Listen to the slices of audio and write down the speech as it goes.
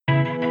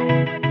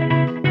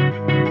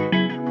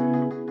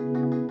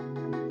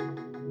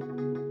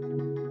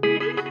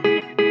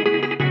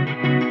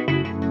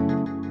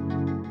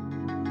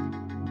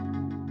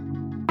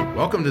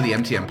Welcome to the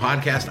MTM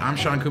Podcast. I'm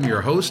Sean Coombe,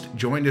 your host,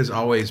 joined as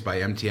always by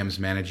MTM's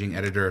managing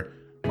editor,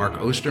 Mark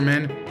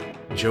Osterman.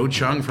 Joe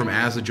Chung from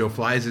As the Joe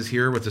Flies is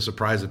here with a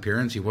surprise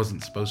appearance. He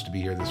wasn't supposed to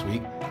be here this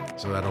week,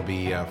 so that'll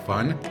be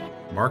fun.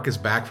 Mark is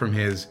back from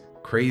his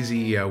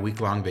crazy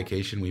week-long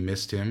vacation. We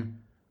missed him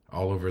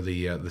all over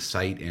the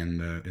site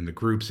and in the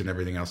groups and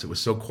everything else. It was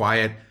so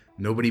quiet,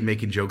 nobody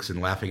making jokes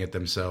and laughing at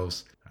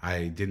themselves.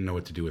 I didn't know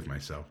what to do with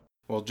myself.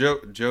 Well,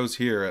 Joe's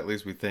here, at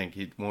least we think.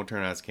 He won't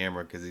turn on his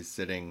camera because he's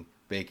sitting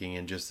baking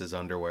in just his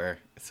underwear.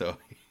 So,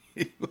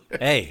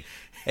 Hey,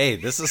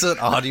 this is an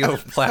audio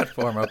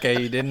platform,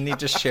 okay? You didn't need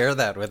to share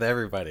that with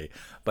everybody.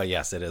 But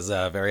yes, it is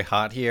very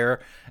hot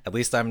here. At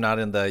least I'm not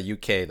in the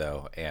UK,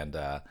 though, and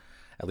at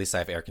least I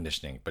have air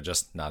conditioning, but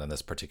just not in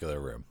this particular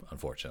room,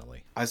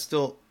 unfortunately. it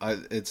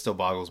still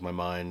boggles my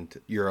mind,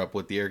 Europe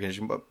with the air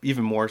conditioning, but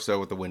even more so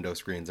with the window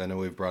screens. I know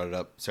we've brought it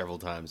up several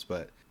times,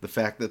 but the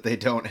fact that they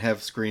don't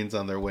have screens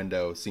on their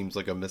window seems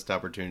like a missed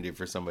opportunity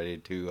for somebody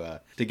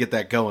to get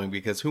that going,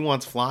 because who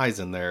wants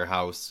flies in their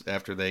house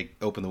after they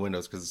open the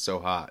windows because it's so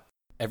hot?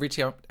 Every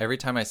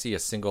time I see a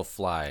single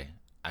fly,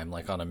 I'm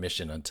like on a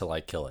mission until I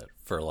kill it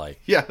for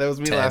like Yeah, that was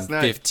me 10, last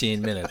night.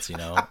 15 minutes, you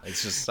know?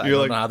 It's just, I You're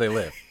don't like- know how they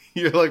live.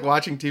 You're like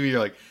watching TV, you're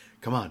like,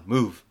 come on,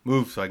 move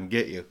so I can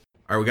get you.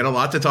 All right, we got a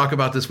lot to talk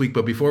about this week,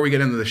 but before we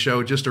get into the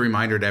show, just a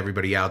reminder to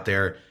everybody out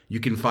there, you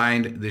can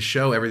find the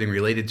show, everything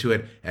related to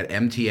it, at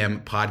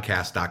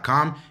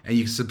mtmpodcast.com, and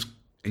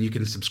you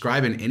can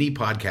subscribe in any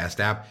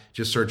podcast app.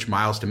 Just search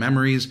Miles to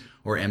Memories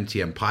or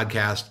MTM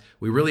Podcast.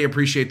 We really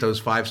appreciate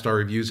those 5-star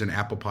reviews in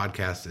Apple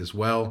Podcasts as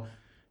well.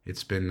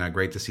 It's been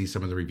great to see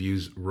some of the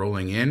reviews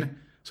rolling in.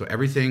 So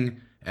everything,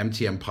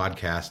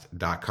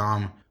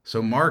 mtmpodcast.com. So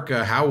Mark,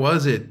 how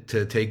was it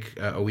to take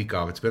a week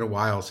off? It's been a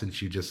while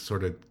since you just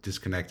sort of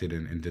disconnected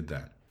and did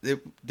that.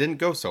 It didn't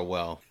go so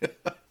well.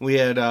 We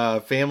had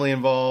family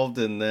involved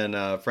and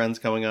then friends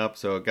coming up,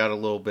 so it got a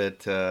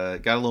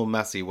little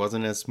messy.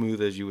 Wasn't as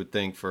smooth as you would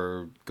think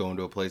for going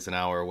to a place an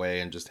hour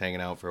away and just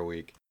hanging out for a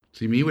week.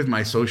 See, me with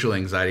my social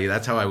anxiety,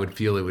 that's how I would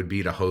feel it would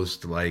be to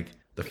host like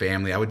the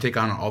family. I would take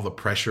on all the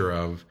pressure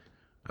of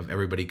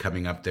everybody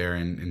coming up there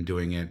and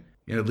doing it.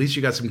 You know, at least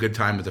you got some good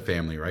time with the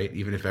family, right?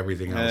 Even if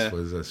everything else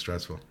was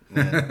stressful.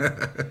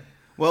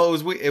 Well,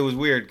 it was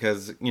weird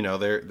because, you know,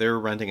 they're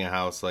renting a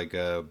house like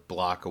a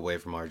block away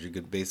from ours. You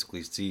could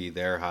basically see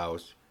their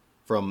house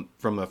from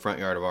the front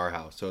yard of our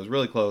house. So it was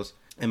really close.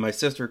 And my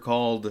sister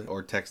called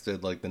or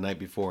texted like the night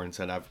before and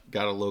said, I've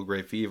got a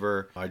low-grade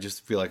fever. I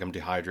just feel like I'm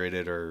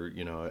dehydrated, or,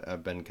 you know,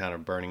 I've been kind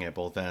of burning at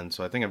both ends.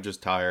 So I think I'm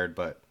just tired,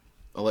 but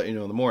I'll let you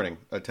know in the morning.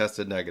 I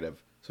tested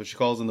negative. So she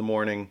calls in the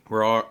morning.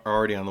 We're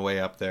already on the way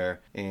up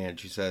there, and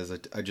she says,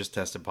 I just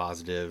tested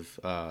positive.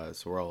 So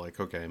we're all like,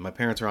 okay. My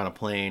parents are on a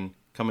plane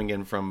coming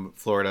in from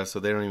Florida, so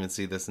they don't even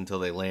see this until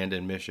they land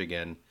in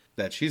Michigan,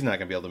 that she's not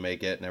going to be able to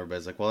make it. And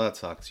everybody's like, well, that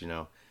sucks, you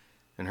know.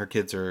 And her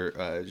kids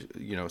are,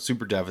 you know,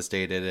 super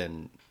devastated,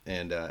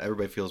 and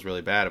everybody feels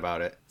really bad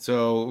about it.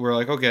 So we're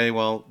like, okay,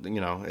 well, you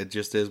know, it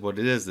just is what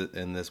it is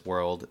in this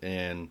world.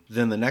 And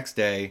then the next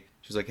day,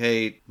 she's like,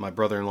 hey, my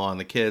brother-in-law and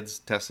the kids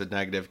tested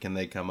negative. Can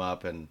they come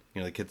up? And,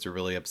 you know, the kids are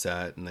really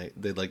upset, and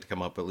they'd like to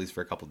come up at least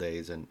for a couple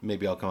days. And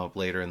maybe I'll come up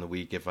later in the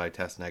week if I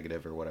test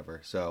negative or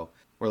whatever. So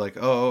we're like,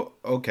 oh,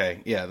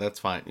 okay, yeah, that's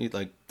fine.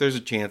 Like, there's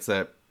a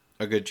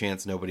good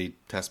chance nobody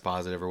tests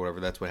positive or whatever.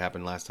 That's what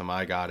happened last time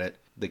I got it.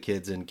 The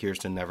kids and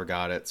Kirsten never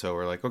got it. So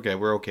we're like, okay,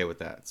 we're okay with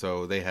that.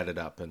 So they headed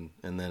up, and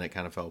then it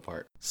kind of fell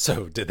apart.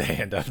 So did they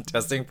end up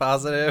testing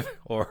positive?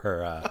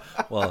 Or,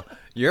 well,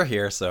 you're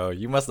here, so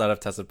you must not have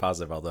tested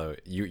positive, although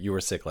you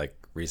were sick like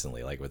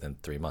recently, like within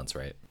 3 months,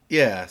 right?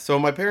 Yeah, so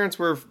my parents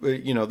were,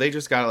 you know, they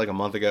just got it like a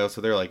month ago,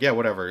 so they're like, yeah,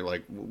 whatever,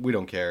 like, we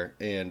don't care.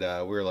 And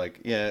we were like,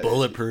 yeah.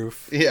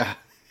 Bulletproof. Yeah.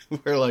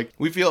 We're like,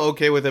 we feel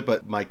okay with it,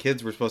 but my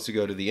kids were supposed to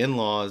go to the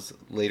in-laws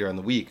later in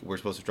the week. We're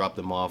supposed to drop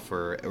them off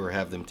or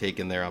have them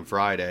taken there on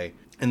Friday.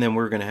 And then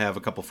we're going to have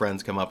a couple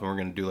friends come up, and we're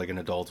going to do like an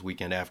adults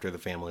weekend after the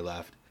family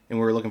left. And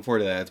we're looking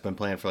forward to that. It's been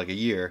planned for like a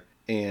year.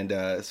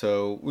 And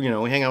so, you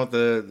know, we hang out with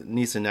the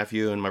niece and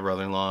nephew and my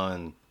brother-in-law,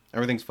 and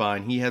everything's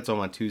fine. He heads home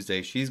on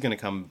Tuesday. She's going to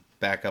come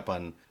back up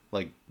on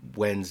like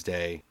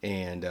Wednesday.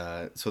 And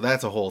so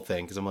that's a whole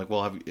thing, because I'm like,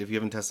 well, if you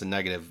haven't tested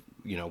negative,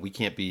 you know, we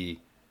can't be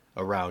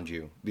around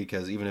you,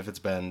 because even if it's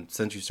been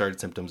since you started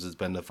symptoms, it's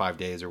been the 5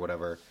 days or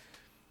whatever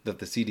that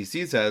the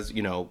CDC says,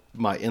 you know,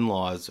 my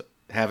in-laws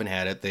haven't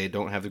had it. They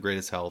don't have the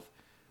greatest health.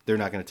 They're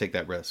not going to take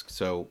that risk.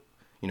 So,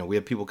 you know, we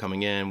have people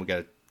coming in. We got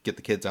to get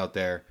the kids out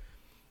there,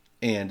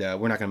 and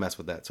we're not going to mess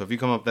with that. So if you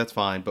come up, that's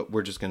fine, but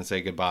we're just going to say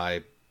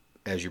goodbye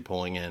as you're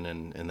pulling in,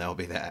 and that'll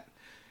be that.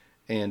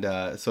 And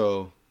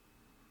so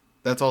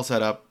that's all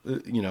set up,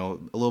 you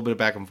know, a little bit of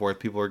back and forth.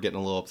 People are getting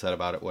a little upset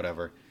about it,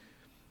 whatever.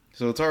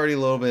 So it's already a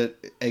little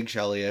bit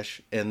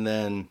eggshelly-ish. And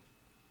then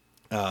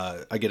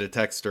I get a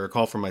text or a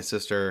call from my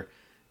sister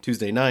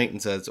Tuesday night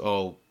and says,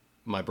 oh,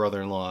 my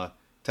brother-in-law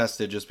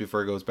tested just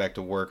before he goes back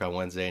to work on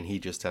Wednesday, and he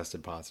just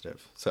tested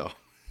positive. So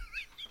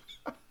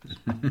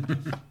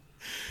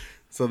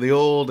so the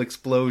old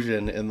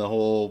explosion in the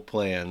whole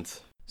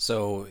plans.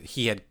 So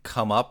he had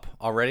come up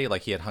already?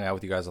 Like he had hung out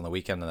with you guys on the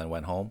weekend and then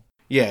went home?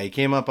 Yeah, he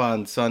came up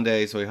on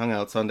Sunday, so he hung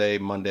out Sunday,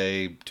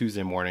 Monday,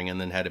 Tuesday morning, and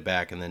then headed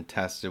back and then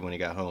tested when he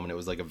got home, and it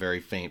was like a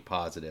very faint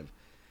positive.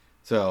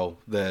 So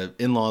the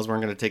in-laws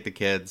weren't going to take the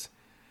kids,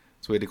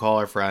 so we had to call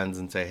our friends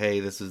and say,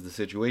 hey, this is the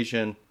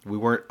situation. We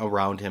weren't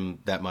around him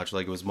that much,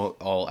 like it was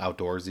all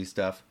outdoorsy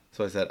stuff.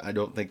 So I said, I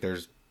don't think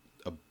there's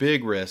a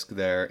big risk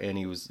there, and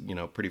he was,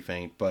 pretty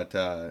faint, but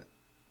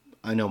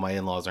I know my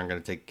in-laws aren't going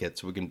to take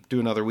kids, so we can do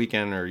another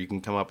weekend, or you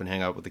can come up and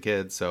hang out with the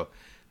kids. So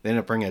they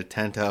ended up bringing a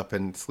tent up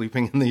and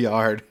sleeping in the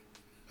yard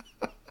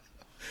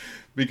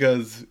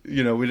because, we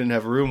didn't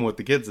have room with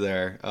the kids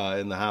there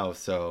in the house.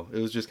 So it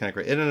was just kind of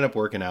great. It ended up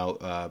working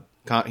out.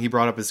 He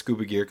brought up his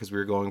scuba gear because we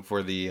were going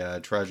for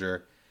the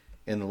treasure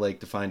in the lake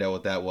to find out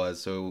what that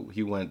was. So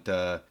he went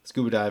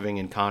scuba diving,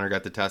 and Connor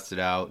got to test it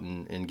out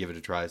and give it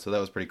a try. So that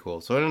was pretty cool.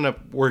 So it ended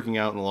up working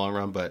out in the long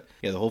run. But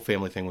yeah, the whole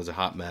family thing was a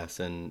hot mess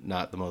and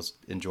not the most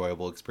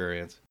enjoyable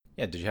experience.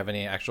 Yeah, did you have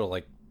any actual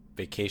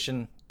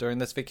vacation during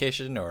this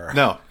vacation, or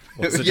no?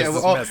 Was it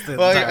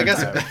Yeah,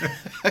 just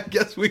I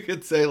guess we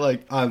could say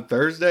on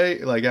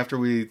Thursday, after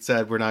we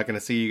said we're not going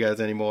to see you guys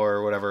anymore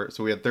or whatever.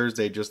 So we had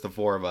Thursday, just the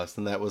four of us,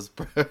 and that was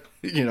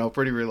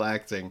pretty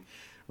relaxing.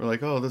 We're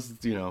like, oh, this is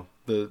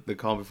the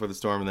calm before the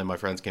storm, and then my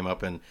friends came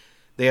up, and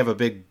they have a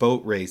big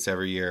boat race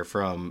every year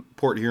from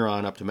Port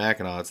Huron up to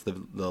Mackinac. It's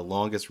the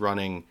longest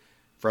running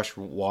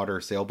freshwater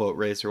sailboat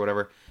race or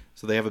whatever.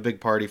 So they have a big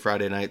party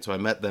Friday night. So I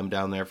met them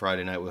down there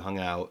Friday night. We hung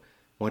out,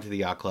 went to the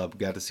yacht club,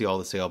 got to see all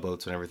the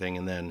sailboats and everything.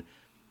 And then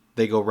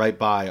they go right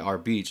by our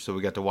beach. So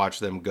we got to watch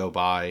them go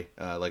by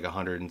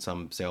 100 and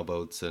some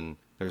sailboats. And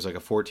there's a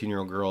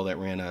 14-year-old girl that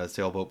ran a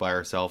sailboat by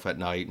herself at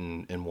night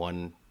and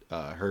won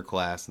her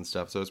class and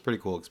stuff. So it's a pretty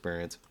cool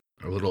experience.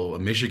 A little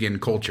Michigan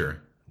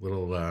culture,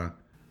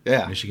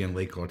 Michigan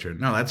lake culture.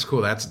 No, that's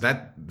cool.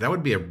 That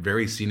would be a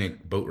very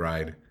scenic boat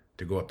ride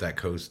to go up that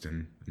coast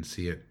and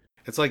see it.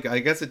 It's I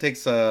guess it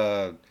takes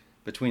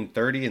between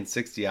 30 and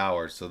 60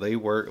 hours. So they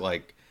work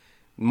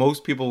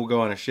most people will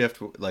go on a shift,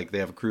 they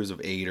have a cruise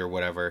of 8 or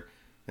whatever,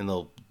 and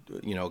they'll,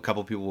 a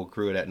couple people will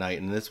crew it at night.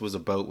 And this was a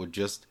boat with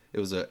it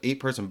was a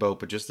 8-person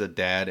boat, but just a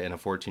dad and a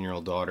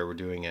 14-year-old daughter were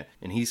doing it.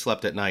 And he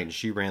slept at night, and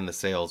she ran the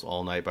sails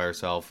all night by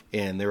herself.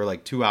 And they were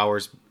 2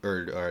 hours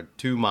or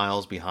 2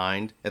 miles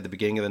behind at the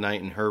beginning of the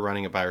night, and her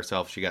running it by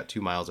herself, she got 2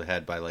 miles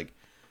ahead by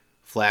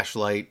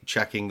flashlight,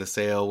 checking the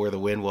sail where the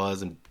wind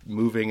was and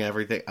moving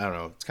everything. I don't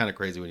know. It's kind of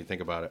crazy when you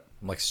think about it.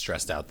 I'm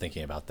stressed out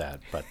thinking about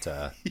that, but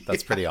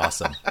that's pretty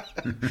awesome.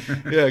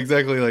 Yeah,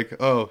 exactly.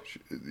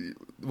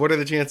 What are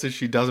the chances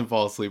she doesn't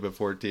fall asleep at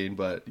 14?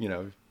 But, I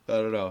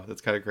don't know.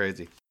 That's kind of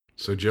crazy.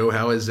 So, Joe,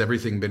 how has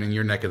everything been in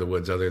your neck of the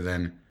woods other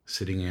than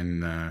sitting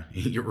in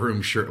your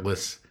room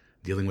shirtless,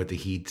 dealing with the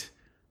heat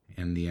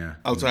and the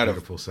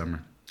beautiful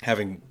summer?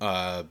 Having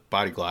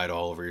body glide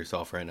all over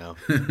yourself right now.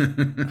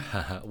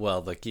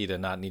 Well, the key to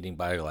not needing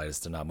body glide is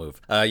to not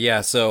move.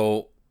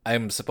 So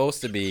I'm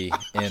supposed to be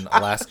in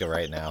Alaska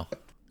right now.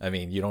 I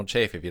mean, you don't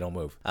chafe if you don't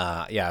move.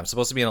 I'm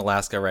supposed to be in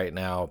Alaska right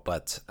now,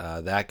 but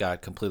that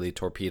got completely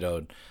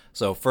torpedoed.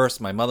 So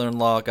first, my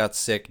mother-in-law got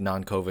sick,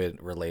 non-COVID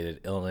related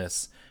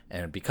illness,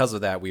 and because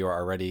of that, we were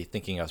already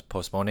thinking of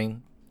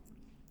postponing.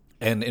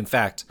 And in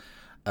fact,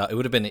 it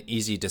would have been an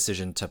easy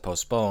decision to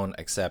postpone,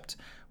 except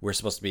we're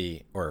supposed to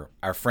be, or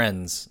our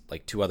friends,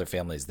 2 other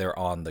families, they're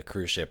on the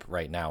cruise ship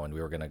right now, and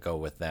we were going to go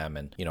with them.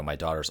 And, my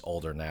daughter's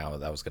older now.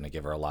 That was going to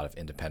give her a lot of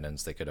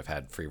independence. They could have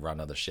had free run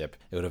of the ship.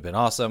 It would have been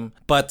awesome.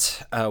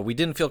 But we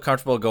didn't feel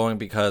comfortable going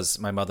because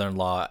my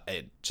mother-in-law,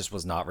 it just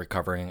was not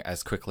recovering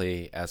as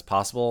quickly as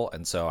possible.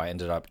 And so I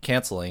ended up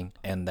canceling.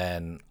 And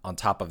then on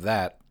top of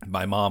that,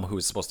 my mom, who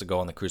was supposed to go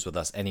on the cruise with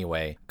us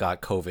anyway,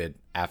 got COVID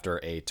after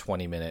a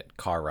 20-minute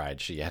car ride.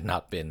 She had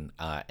not been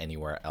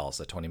anywhere else,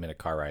 a 20-minute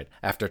car ride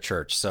after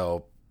church.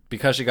 So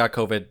because she got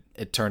COVID,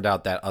 it turned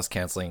out that us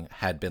canceling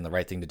had been the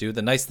right thing to do.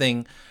 The nice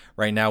thing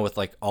right now with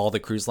all the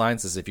cruise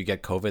lines is if you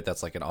get COVID,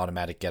 that's an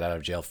automatic get out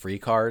of jail free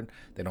card.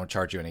 They don't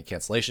charge you any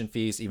cancellation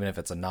fees, even if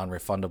it's a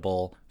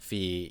non-refundable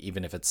fee,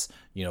 even if it's,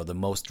 the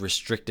most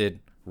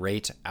restricted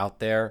rate out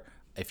there.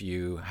 If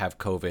you have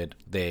COVID,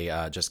 they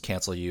just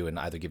cancel you and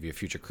either give you a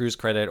future cruise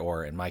credit,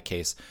 or in my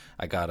case,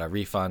 I got a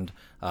refund,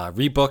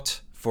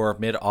 rebooked for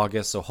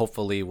mid-August. So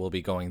hopefully we'll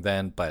be going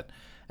then. But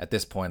at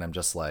this point, I'm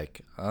just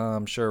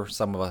I'm sure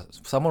someone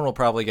will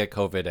probably get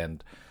COVID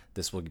and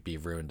this will be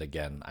ruined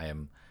again. I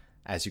am,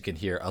 as you can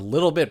hear, a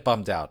little bit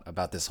bummed out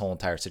about this whole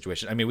entire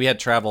situation. I mean, we had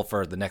travel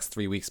for the next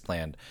 3 weeks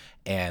planned,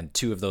 and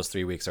 2 of those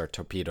 3 weeks are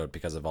torpedoed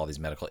because of all these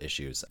medical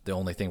issues. The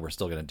only thing we're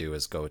still going to do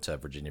is go to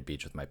Virginia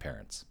Beach with my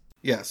parents.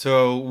 Yeah,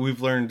 so we've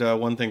learned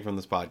one thing from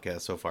this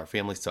podcast so far: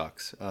 family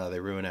sucks. They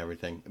ruin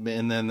everything.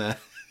 And then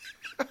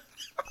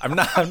I'm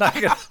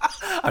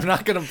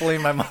not gonna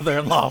blame my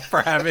mother-in-law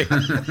for having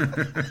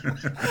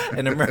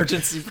an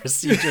emergency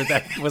procedure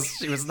that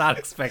she was not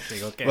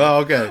expecting. Okay. Well,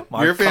 okay.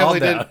 Mark,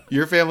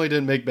 your family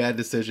didn't make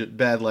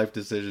bad life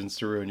decisions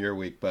to ruin your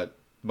week, but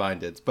mine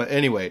did. But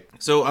anyway,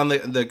 so on the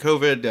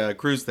COVID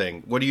cruise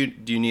thing, what do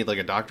you need,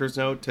 a doctor's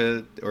note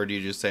or do you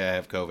just say I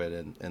have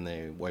COVID and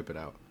they wipe it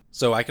out?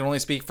 So I can only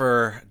speak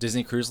for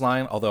Disney Cruise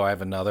Line, although I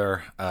have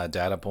another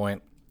data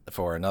point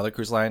for another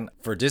cruise line.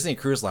 For Disney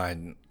Cruise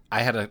Line,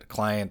 I had a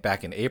client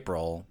back in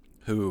April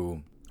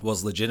who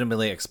was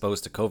legitimately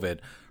exposed to COVID.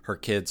 Her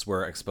kids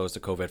were exposed to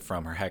COVID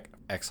from her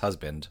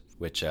ex-husband,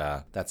 which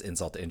that's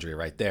insult to injury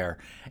right there.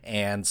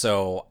 And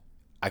so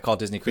I called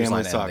Disney Cruise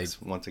Family Line.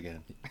 sucks, once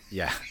again.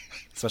 Yeah,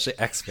 especially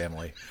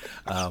ex-family.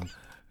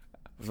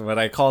 But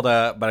I called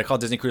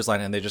Disney Cruise Line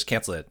and they just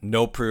canceled it.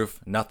 No proof,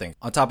 nothing.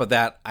 On top of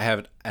that, I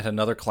had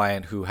another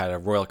client who had a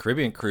Royal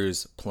Caribbean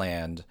cruise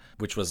planned,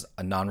 which was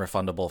a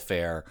non-refundable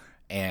fare,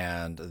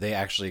 and they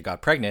actually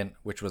got pregnant,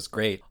 which was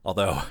great.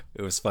 Although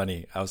it was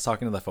funny, I was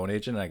talking to the phone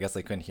agent and I guess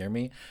they couldn't hear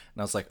me, and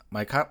I was like,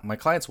 my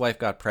client's wife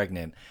got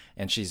pregnant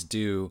and she's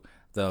due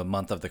the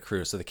month of the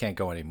cruise, so they can't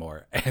go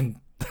anymore. And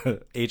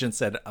the agent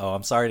said, "Oh,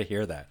 I'm sorry to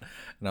hear that."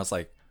 And I was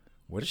like,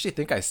 "What did she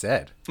think I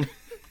said?"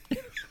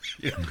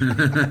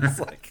 It's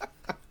like,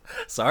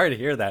 sorry to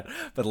hear that.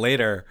 But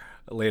later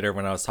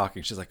when I was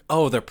talking, she's like,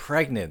 "Oh, they're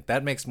pregnant.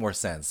 That makes more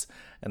sense."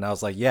 And I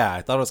was like, "Yeah,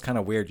 I thought it was kind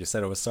of weird. You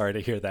said it was sorry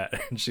to hear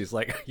that." And she's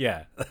like,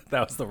 "Yeah,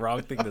 that was the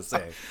wrong thing to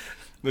say."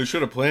 They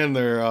should have planned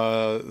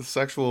their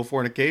sexual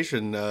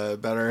fornication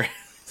better.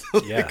 So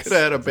they Yes, could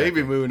have had a exactly.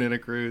 baby moon in a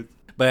cruise.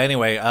 But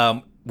anyway,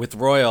 with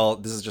Royal,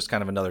 this is just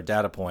kind of another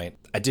data point.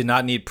 I did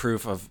not need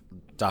proof of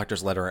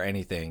doctor's letter or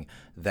anything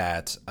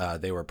that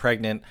they were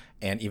pregnant,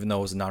 and even though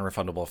it was a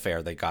non-refundable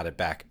fare, they got it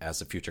back as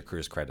a future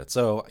cruise credit.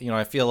 So,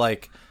 I feel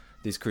like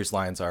these cruise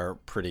lines are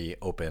pretty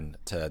open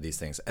to these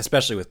things,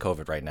 especially with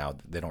COVID right now.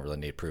 They don't really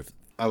need proof.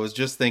 I was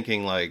just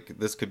thinking, like,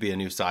 this could be a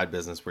new side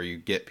business where you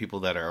get people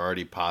that are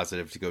already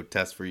positive to go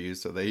test for you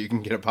so that you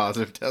can get a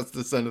positive test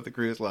to send to the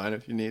cruise line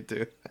if you need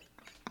to.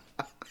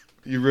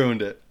 You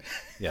ruined it.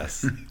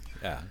 Yes.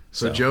 Yeah.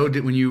 So Joe,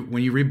 when you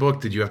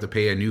rebooked, did you have to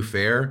pay a new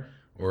fare,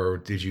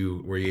 or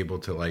were you able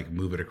to like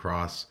move it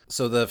across?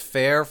 So the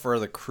fare for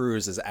the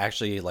cruise is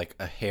actually like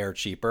a hair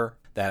cheaper.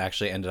 That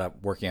actually ended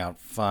up working out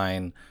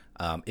fine.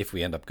 If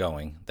we end up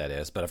going, that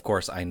is. But of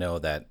course, I know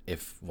that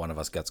if one of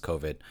us gets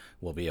COVID,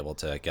 we'll be able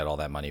to get all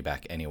that money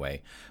back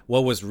anyway.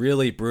 What was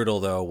really brutal,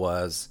 though,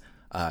 was,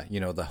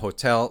 the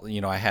hotel.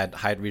 I had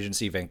Hyatt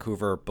Regency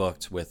Vancouver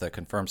booked with a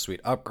confirmed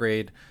suite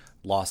upgrade.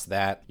 Lost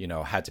that,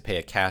 had to pay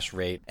a cash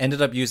rate.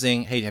 Ended up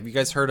using, hey, have you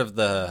guys heard of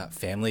the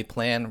family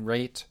plan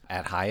rate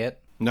at Hyatt?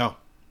 No.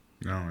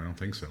 No, I don't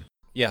think so.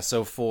 Yeah,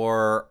 so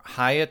for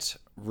Hyatt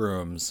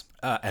rooms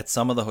at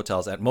some of the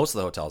hotels, at most of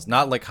the hotels,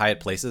 not like Hyatt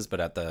Places, but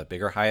at the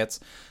bigger Hyatts,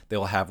 they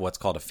will have what's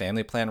called a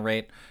family plan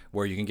rate,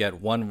 where you can get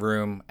one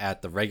room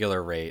at the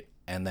regular rate,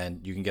 and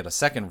then you can get a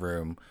second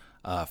room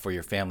for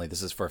your family.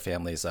 This is for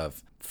families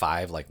of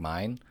 5 like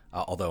mine,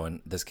 although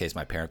in this case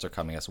my parents are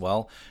coming as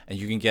well, and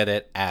you can get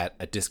it at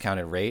a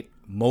discounted rate.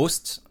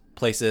 Most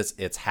places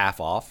it's half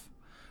off,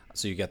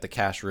 so you get the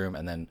cash room,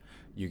 and then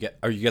you get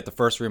the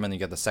first room and then you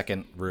get the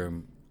second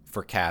room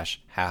for cash,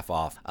 half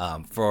off.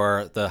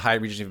 For the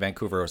Hyatt Regency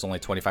Vancouver, it was only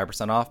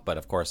 25% off, but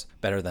of course,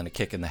 better than a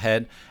kick in the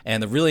head.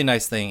 And the really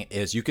nice thing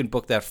is you can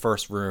book that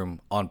first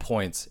room on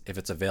points if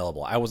it's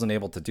available. I wasn't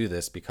able to do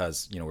this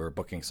because, we were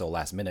booking so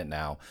last minute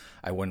now.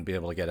 I wouldn't be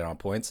able to get it on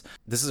points.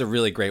 This is a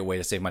really great way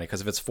to save money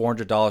because if it's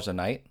 $400 a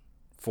night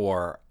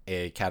for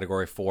a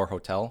category 4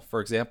 hotel,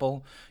 for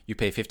example, you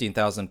pay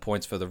 15,000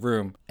 points for the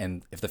room.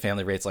 And if the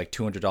family rate's like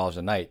 $200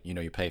 a night,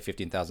 you pay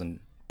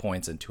 15,000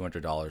 points and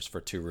 $200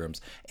 for 2 rooms.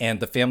 And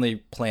the family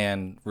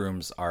plan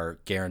rooms are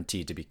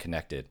guaranteed to be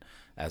connected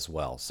as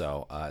well.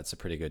 So it's a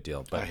pretty good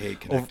deal. But I hate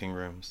connecting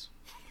rooms.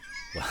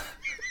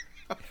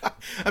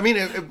 I mean,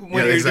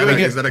 when you're is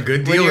that a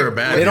good deal or a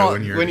bad deal?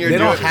 They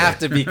don't have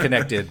to be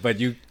connected, but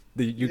you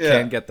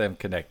can get them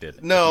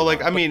connected. No,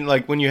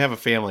 when you have a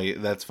family,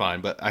 that's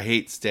fine. But I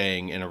hate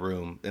staying in a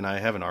room, and I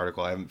have an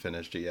article, I haven't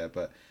finished it yet,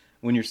 but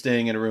when you're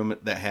staying in a room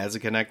that has a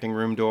connecting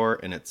room door,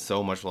 and it's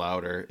so much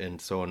louder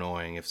and so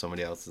annoying if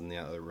somebody else is in the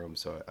other room,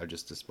 so I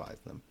just despise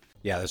them.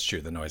 Yeah, that's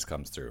true. The noise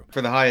comes through.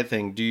 For the Hyatt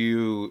thing, do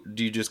you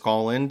just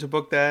call in to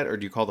book that, or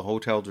do you call the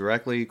hotel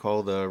directly,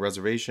 call the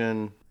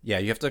reservation? Yeah,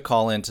 you have to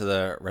call into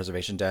the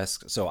reservation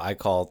desk. So I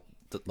call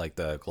the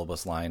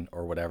Globus line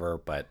or whatever,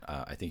 but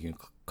I think you can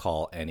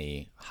call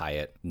any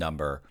Hyatt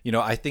number.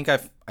 I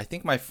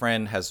think my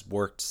friend has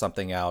worked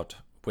something out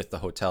with the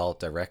hotel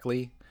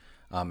directly.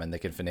 And they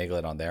can finagle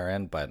it on their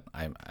end, but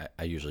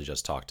I usually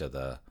just talk to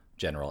the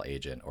general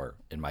agent, or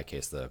in my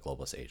case, the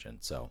Globus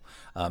agent. So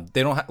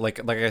they don't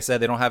like I said,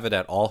 they don't have it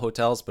at all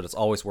hotels, but it's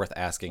always worth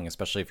asking,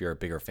 especially if you're a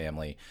bigger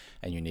family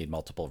and you need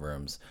multiple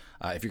rooms.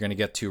 If you're going to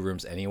get 2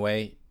 rooms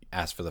anyway,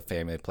 ask for the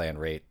family plan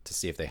rate to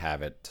see if they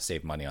have it to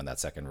save money on that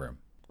second room.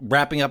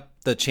 Wrapping up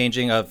the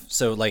changing of,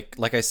 so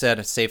like I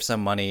said, saved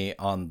some money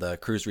on the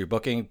cruise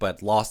rebooking,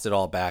 but lost it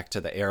all back to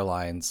the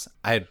airlines.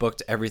 I had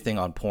booked everything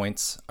on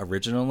points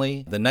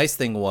originally. The nice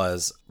thing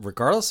was,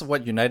 regardless of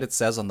what United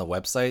says on the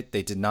website,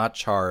 they did not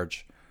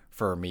charge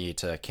for me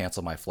to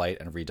cancel my flight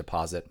and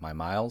redeposit my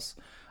miles.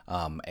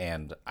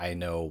 And I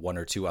know 1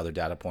 or 2 other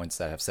data points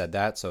that have said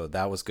that, so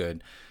that was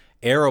good.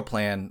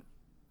 Aeroplan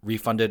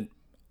refunded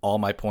all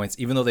my points,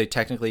 even though they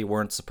technically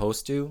weren't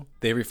supposed to.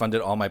 They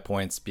refunded all my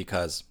points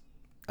because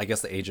I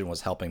guess the agent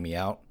was helping me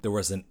out. There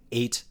was an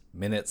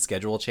 8-minute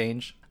schedule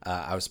change.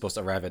 I was supposed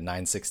to arrive at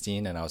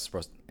 9:16 and I was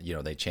supposed,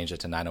 they changed it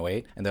to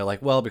 9:08. And they're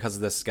like, well, because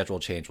of this schedule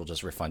change, we'll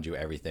just refund you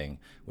everything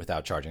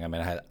without charging. I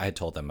mean, I had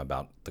told them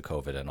about the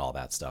COVID and all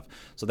that stuff.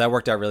 So that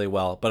worked out really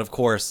well. But of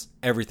course,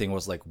 everything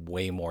was like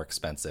way more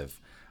expensive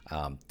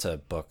to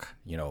book,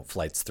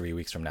 flights 3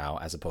 weeks from now,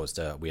 as opposed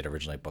to we had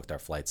originally booked our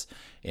flights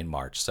in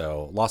March.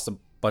 So lost a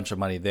bunch of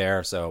money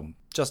there. So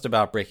just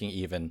about breaking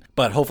even.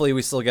 But hopefully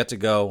we still get to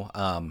go.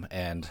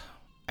 And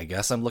I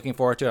guess I'm looking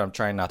forward to it. I'm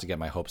trying not to get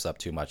my hopes up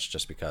too much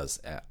just because,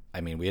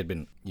 we had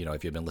been,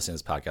 if you've been listening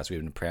to this podcast,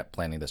 we've been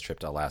planning this trip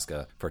to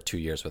Alaska for 2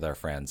 years with our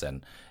friends.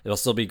 And it'll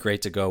still be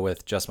great to go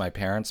with just my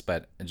parents,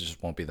 but it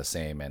just won't be the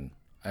same. And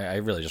I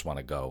really just want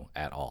to go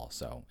at all.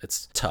 So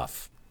it's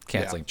tough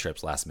canceling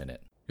trips last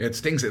minute. It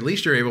stinks. At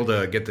least you're able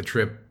to get the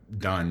trip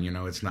done.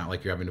 It's not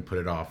like you're having to put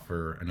it off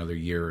for another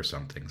year or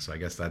something. So I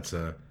guess that's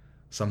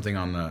something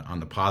on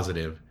the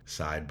positive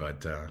side,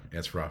 but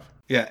it's rough.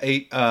 Yeah,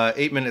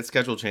 8-minute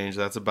schedule change.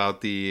 That's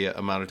about the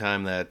amount of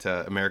time that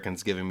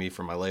American's giving me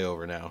for my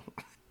layover now.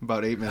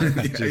 About 8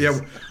 minutes. Yeah.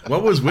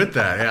 What was with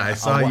that? Yeah, I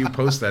saw you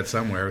post that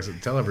somewhere. So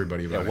tell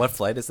everybody about it. What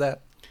flight is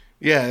that?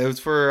 Yeah, it was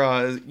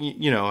for,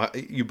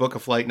 you book a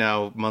flight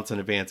now months in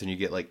advance and you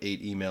get like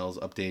 8 emails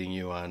updating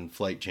you on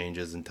flight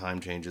changes and time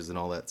changes and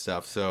all that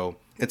stuff. So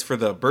it's for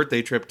the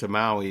birthday trip to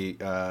Maui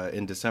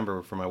in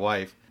December for my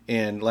wife.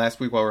 And last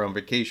week while we were on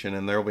vacation,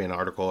 and there will be an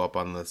article up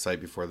on the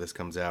site before this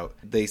comes out,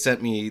 they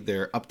sent me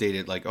their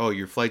updated, like, oh,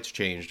 your flight's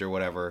changed or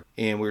whatever.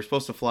 And we were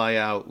supposed to fly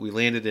out. We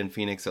landed in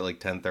Phoenix at like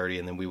 10:30,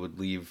 and then we would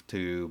leave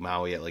to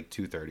Maui at like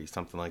 2:30,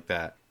 something like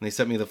that. And they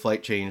sent me the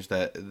flight change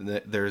that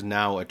there's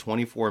now a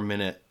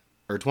 24-minute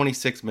or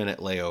 26-minute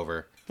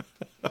layover,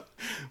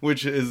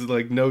 which is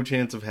like no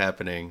chance of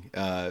happening.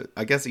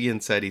 I guess Ian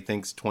said he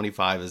thinks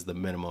 25 is the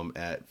minimum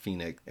at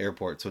Phoenix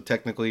Airport. So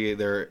technically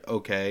they're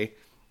okay.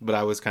 But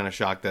I was kind of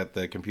shocked that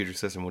the computer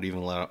system would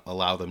even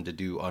allow them to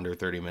do under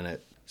 30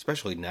 minutes,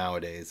 especially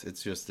nowadays.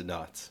 It's just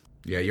nuts.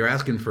 Yeah, you're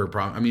asking for a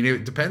problem. I mean,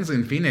 it depends.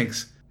 In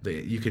Phoenix,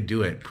 you could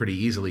do it pretty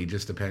easily,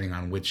 just depending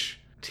on which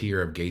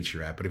tier of gates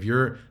you're at. But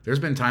there's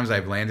been times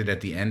I've landed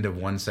at the end of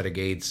one set of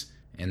gates,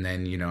 and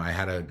then I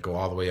had to go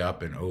all the way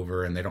up and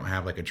over, and they don't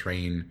have like a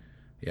train.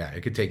 Yeah,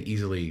 it could take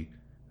easily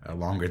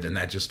longer than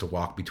that just to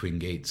walk between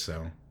gates.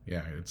 So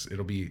yeah,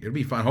 it'll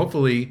be fun.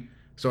 Hopefully.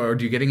 So are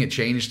you getting it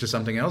changed to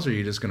something else, or are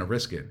you just going to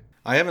risk it?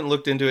 I haven't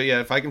looked into it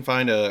yet. If I can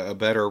find a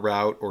better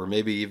route, or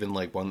maybe even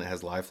like one that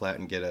has lie flat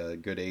and get a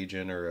good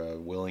agent or a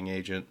willing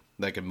agent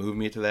that can move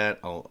me to that,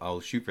 I'll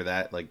shoot for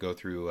that, like go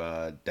through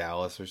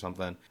Dallas or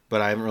something.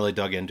 But I haven't really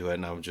dug into it,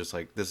 and I was just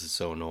like, this is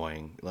so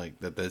annoying, like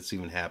that this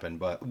even happened.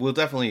 But we'll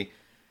definitely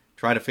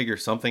try to figure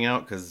something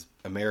out, because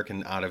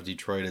American out of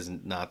Detroit is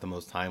not the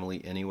most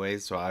timely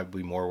anyways, so I'd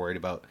be more worried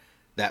about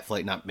that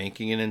flight not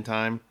making it in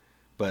time.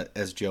 But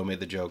as Joe made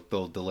the joke,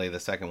 they'll delay the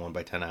second one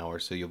by 10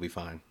 hours, so you'll be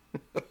fine.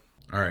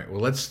 All right,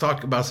 well, let's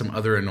talk about some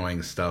other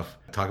annoying stuff.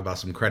 Talk about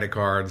some credit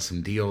cards,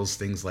 some deals,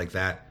 things like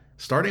that.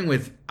 Starting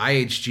with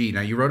IHG. Now,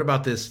 you wrote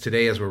about this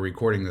today as we're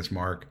recording this,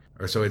 Mark,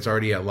 or so it's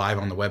already live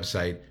on the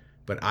website.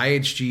 But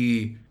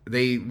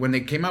IHG, when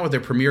they came out with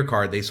their Premier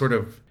card, they sort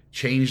of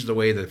changed the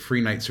way the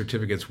free night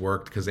certificates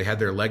worked, because they had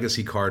their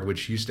Legacy card,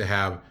 which used to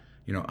have,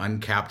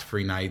 uncapped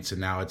free nights, and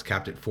now it's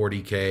capped at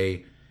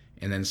 40K.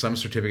 And then some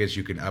certificates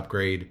you can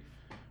upgrade.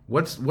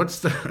 What's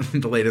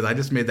the latest? I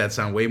just made that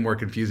sound way more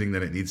confusing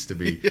than it needs to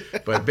be. Yeah.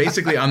 But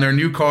basically, on their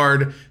new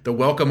card, the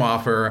welcome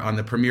offer on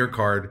the Premier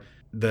card,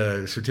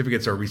 the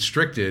certificates are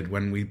restricted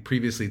when we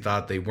previously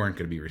thought they weren't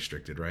going to be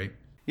restricted, right?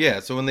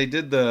 Yeah, so when they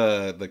did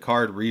the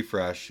card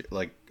refresh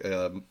like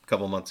a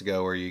couple months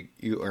ago, where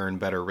you earn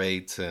better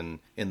rates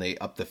and they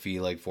up the fee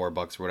like $4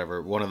 or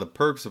whatever, one of the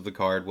perks of the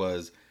card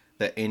was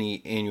that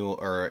any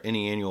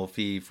annual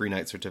fee free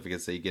night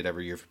certificates that you get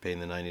every year for paying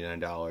the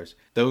 $99,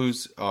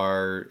 those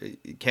are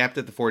capped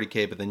at the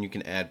 40K, but then you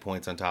can add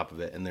points on top of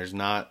it, and there's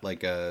not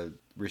like a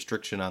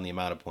restriction on the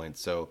amount of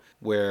points. So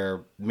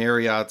where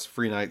Marriott's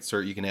free night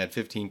cert, you can add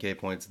 15K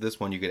points, this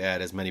one you could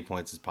add as many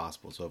points as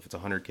possible. So if it's a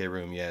 100K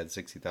room, you add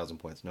 60,000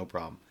 points, no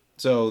problem.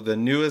 So the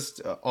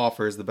newest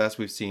offer is the best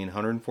we've seen,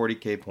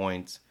 140K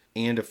points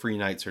and a free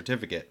night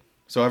certificate.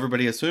 So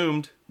everybody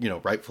assumed,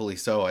 rightfully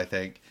so, I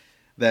think,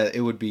 that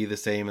it would be the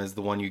same as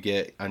the one you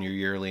get on your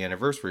yearly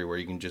anniversary, where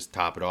you can just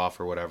top it off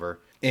or whatever.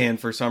 And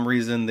for some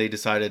reason, they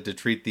decided to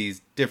treat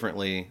these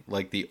differently,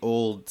 like the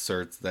old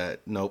certs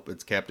that, nope,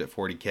 it's capped at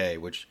 40K,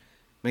 which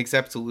makes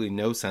absolutely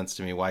no sense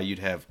to me why you'd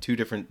have two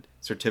different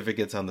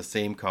certificates on the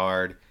same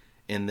card.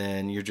 And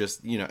then you're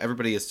just,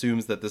 everybody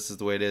assumes that this is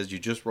the way it is. You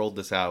just rolled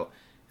this out,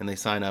 and they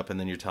sign up, and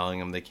then you're telling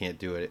them they can't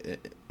do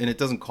it. And it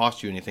doesn't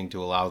cost you anything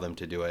to allow them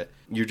to do it.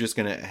 You're just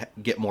going to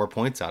get more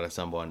points out of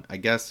someone. I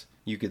guess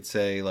you could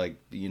say, like,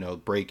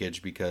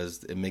 breakage,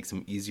 because it makes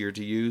them easier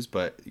to use,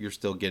 but you're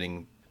still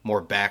getting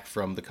more back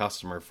from the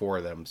customer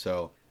for them.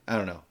 So I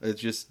don't know.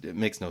 It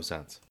makes no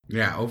sense.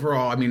 Yeah,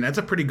 overall, I mean, that's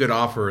a pretty good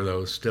offer,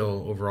 though,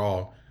 still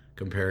overall,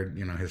 compared,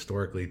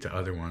 historically to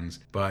other ones.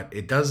 But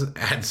it does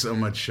add so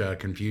much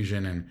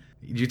confusion. And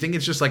do you think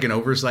it's just like an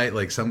oversight?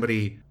 Like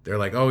they're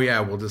like, oh yeah,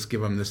 we'll just give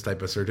them this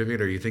type of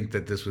certificate? Or you think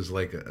that this was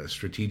like a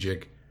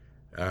strategic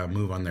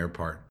move on their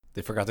part?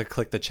 They forgot to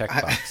click the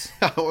checkbox.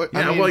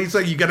 Well, it's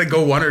like you got to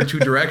go one or two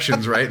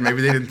directions, right?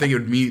 Maybe they didn't think it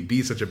would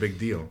be such a big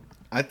deal.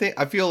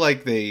 I feel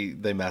like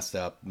they messed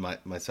up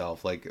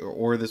myself, like,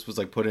 or this was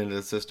like put into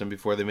the system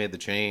before they made the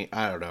change.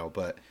 I don't know,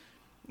 but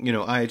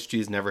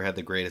IHG's never had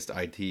the greatest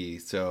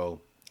IT,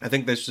 so I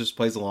think this just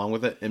plays along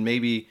with it. And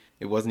maybe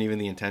it wasn't even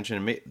the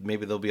intention.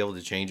 Maybe they'll be able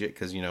to change it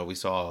because we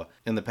saw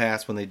in the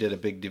past when they did a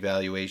big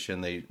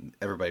devaluation,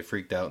 everybody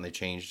freaked out and they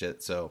changed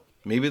it. So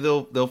maybe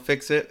they'll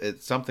fix it.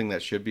 It's something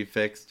that should be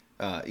fixed.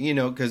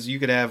 Because you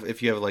could have,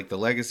 if you have like the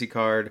legacy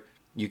card,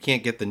 you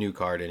can't get the new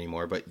card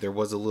anymore, but there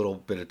was a little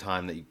bit of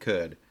time that you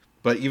could.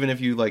 But even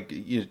if you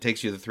it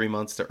takes you the 3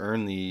 months to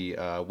earn the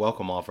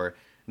welcome offer,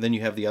 and then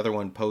you have the other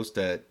one post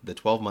at the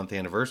 12-month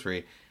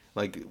anniversary,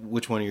 like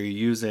which one are you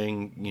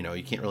using?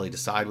 You can't really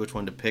decide which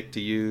one to pick to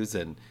use,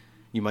 and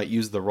you might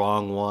use the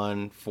wrong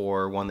one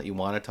for one that you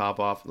want to top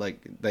off,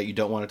 like that you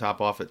don't want to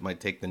top off. It might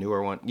take the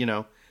newer one,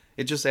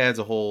 It just adds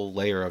a whole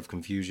layer of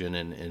confusion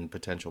and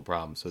potential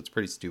problems. So it's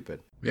pretty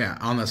stupid. Yeah.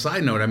 On the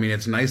side note, I mean,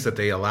 it's nice that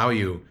they allow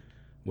you,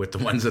 with the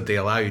ones that they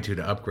allow you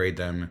to upgrade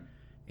them.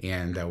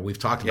 And we've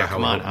talked about how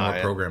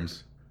more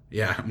programs.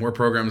 Yeah, more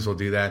programs will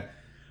do that.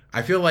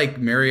 I feel like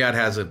Marriott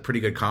has a pretty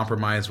good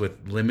compromise with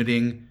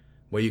limiting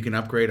what you can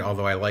upgrade,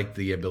 although I like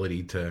the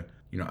ability to,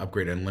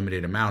 upgrade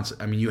unlimited amounts.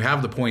 I mean, you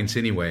have the points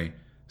anyway,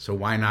 so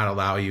why not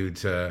allow you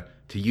to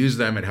use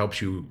them? It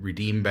helps you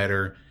redeem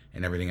better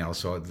and everything else.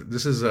 So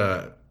this is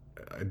a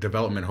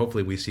development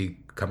hopefully we see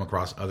come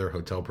across other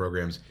hotel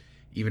programs,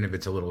 even if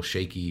it's a little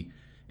shaky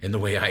in the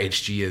way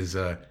IHG is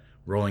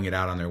rolling it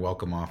out on their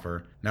welcome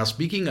offer. Now,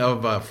 speaking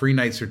of free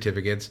night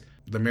certificates,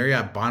 the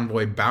Marriott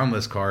Bonvoy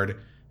Boundless card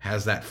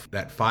has that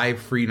 5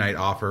 free night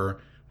offer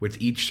with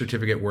each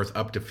certificate worth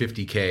up to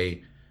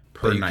 $50K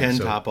per night. That you can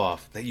top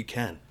off. So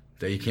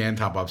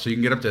you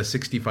can get up to a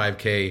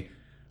 $65K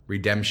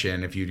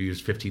redemption if you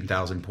use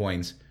 15,000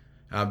 points.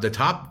 The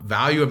top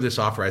value of this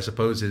offer, I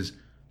suppose, is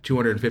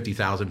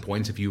 250,000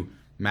 points if you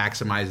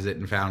maximize it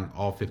and found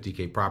all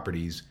 50K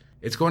properties.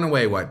 It's going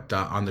away,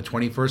 on the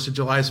 21st of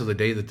July, so the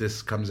day that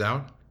this comes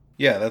out?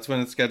 Yeah, that's when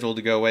it's scheduled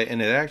to go away,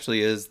 and it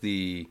actually is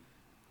the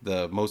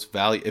most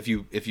value. If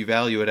you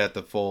value it at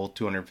the full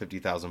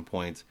 250,000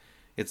 points,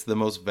 it's the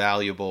most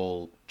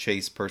valuable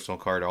Chase personal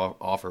card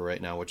offer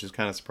right now, which is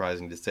kind of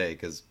surprising to say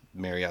because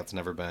Marriott's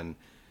never been,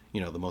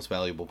 the most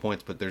valuable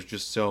points, but there's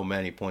just so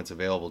many points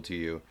available to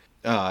you.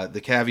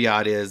 The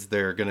caveat is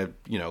they're going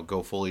to,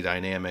 go fully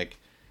dynamic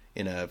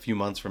in a few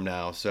months from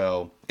now.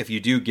 So if you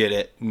do get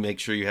it, make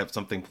sure you have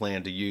something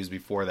planned to use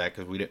before that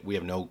because we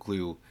have no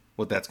clue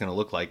what that's going to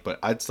look like. But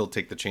I'd still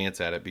take the chance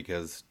at it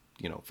because,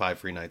 5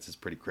 free nights is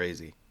pretty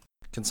crazy.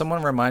 Can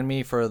someone remind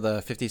me for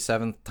the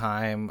 57th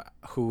time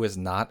who is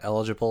not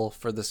eligible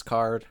for this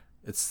card?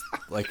 It's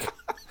like...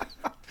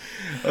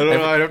 I don't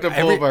know. I'd have to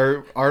pull up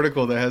our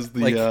article that has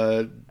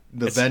the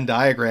Venn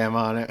diagram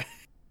on it.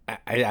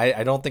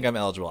 I don't think I'm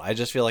eligible. I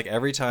just feel like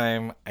every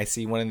time I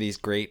see one of these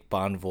great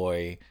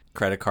Bonvoy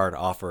credit card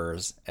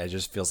offers, it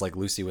just feels like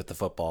Lucy with the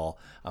football.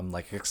 I'm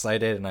like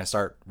excited and I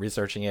start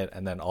researching it,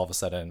 and then all of a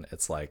sudden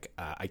it's like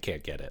I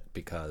can't get it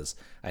because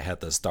I had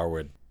the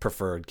Starwood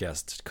preferred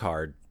guest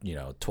card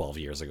 12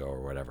 years ago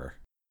or whatever.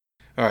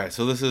 All right,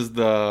 so this is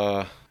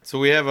so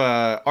we have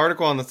a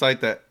article on the site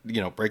that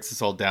breaks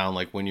this all down,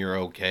 like when you're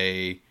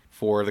okay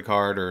for the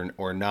card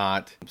or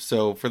not.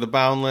 So for the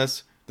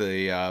Boundless,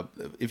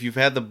 if you've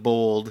had the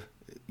Bold,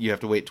 you have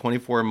to wait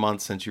 24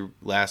 months since you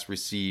last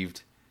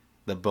received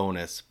the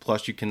bonus,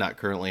 plus you cannot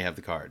currently have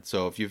the card.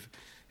 So if you've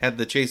had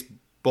the Chase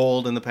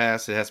Bold in the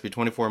past, it has to be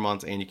 24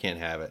 months and you can't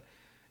have it.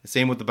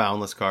 Same with the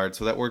Boundless card,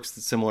 so that works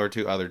similar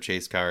to other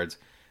Chase cards.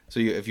 So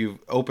if you've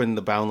opened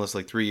the Boundless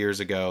like 3 years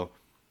ago,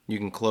 you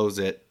can close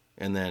it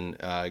and then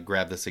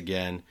grab this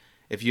again.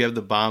 If you have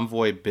the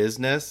Bonvoy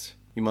Business,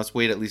 you must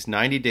wait at least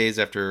 90 days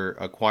after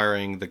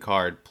acquiring the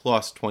card,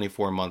 plus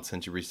 24 months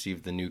since you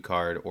received the new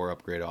card or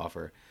upgrade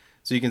offer.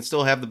 So you can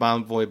still have the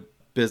Bonvoy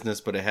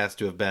Business, but it has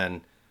to have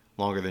been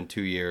longer than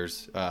 2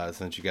 years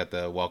since you got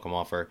the welcome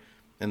offer.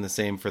 And the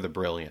same for the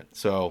Brilliant.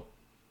 So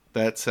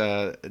that's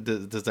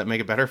does that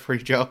make it better for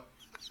you, Joe?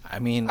 I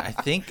mean, I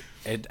think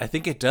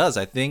it does.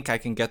 I think I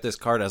can get this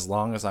card as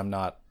long as I'm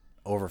not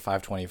over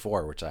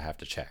 524, which I have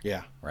to check.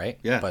 Yeah. Right?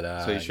 Yeah.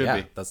 But so you should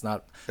be. That's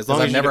not, as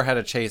long as I've never had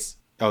a Chase.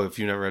 Oh, if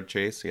you never had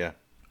Chase, yeah.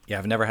 Yeah,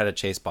 I've never had a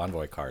Chase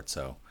Bonvoy card,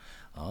 so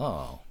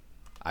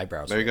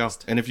eyebrows. There you go.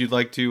 And if you'd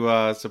like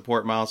to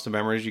support Miles to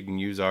Memories, you can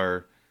use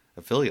our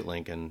affiliate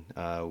link, and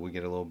we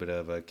get a little bit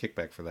of a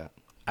kickback for that.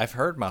 I've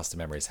heard Miles to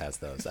Memories has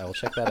those. I will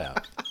check that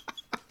out.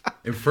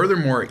 And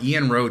furthermore,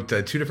 Ian wrote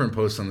 2 different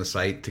posts on the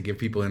site to give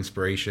people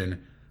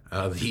inspiration.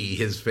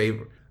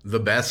 The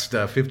best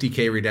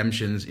 50K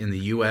redemptions in the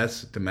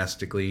U.S.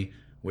 domestically,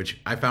 which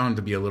I found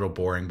to be a little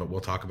boring, but we'll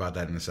talk about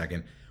that in a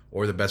second.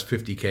 Or the best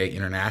 50K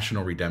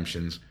international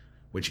redemptions,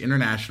 which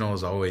international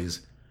is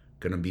always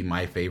going to be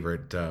my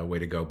favorite way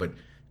to go. But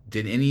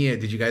did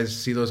you guys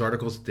see those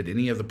articles? Did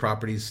any of the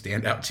properties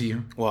stand out to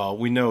you? Well,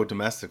 we know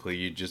domestically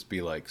you'd just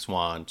be like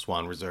Swan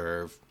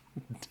Reserve.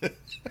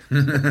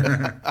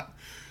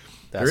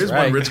 There is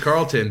one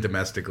Ritz-Carlton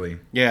domestically.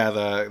 Yeah,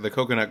 the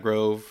Coconut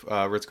Grove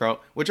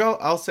Ritz-Carlton, which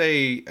I'll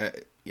say, I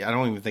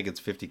don't even think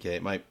it's $50K.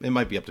 It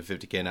might be up to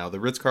 $50K now. The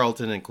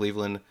Ritz-Carlton in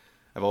Cleveland,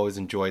 I've always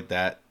enjoyed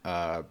that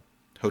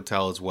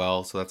hotel as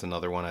well. So that's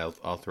another one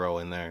I'll throw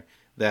in there.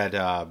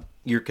 That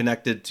you're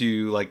connected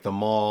to like the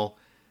mall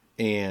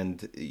and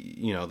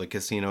the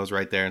casinos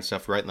right there and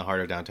stuff, right in the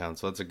heart of downtown.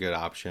 So that's a good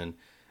option.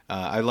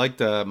 I like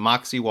the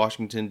Moxie,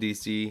 Washington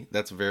D.C.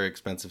 That's a very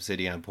expensive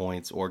city on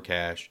points or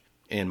cash.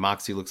 And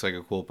Moxie looks like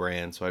a cool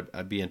brand, so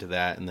I'd be into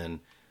that. And then,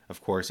 of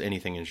course,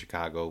 anything in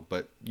Chicago.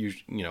 But,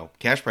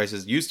 cash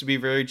prices used to be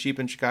very cheap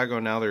in Chicago.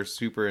 Now they're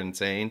super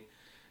insane.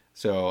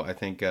 So I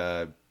think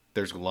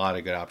there's a lot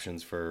of good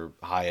options for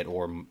Hyatt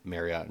or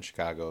Marriott in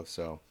Chicago.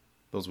 So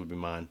those would be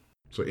mine.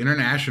 So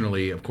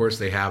internationally, of course,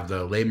 they have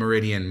the Le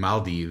Méridien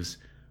Maldives,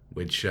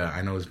 which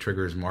I know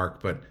triggers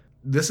Mark. But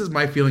this is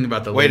my feeling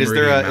about the Le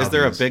Méridien Maldives. Is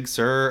there a Big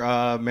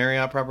Sur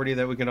Marriott property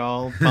that we could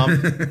all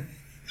pump?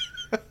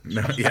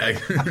 No, yeah,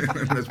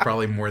 that's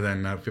probably more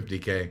than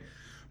 $50K.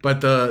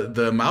 But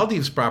the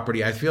Maldives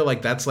property, I feel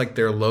like that's like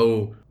their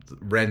low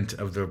rent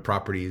of the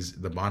properties,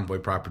 the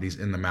Bonvoy properties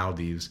in the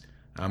Maldives.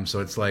 So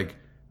it's like,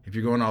 if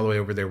you're going all the way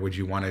over there, would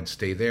you want to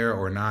stay there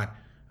or not?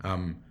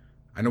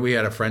 I know we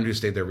had a friend who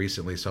stayed there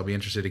recently, so I'll be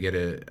interested to get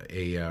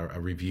a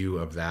review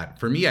of that.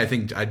 For me, I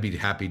think I'd be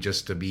happy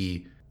just to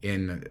be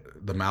in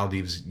the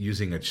Maldives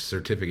using a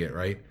certificate,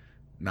 right?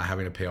 Not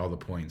having to pay all the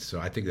points. So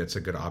I think that's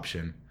a good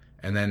option.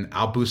 And then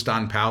Al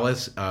Bustan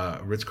Palace,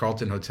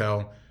 Ritz-Carlton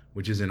Hotel,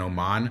 which is in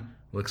Oman,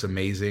 looks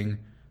amazing,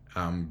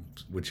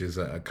 which is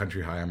a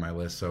country high on my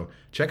list. So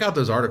check out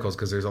those articles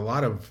because there's a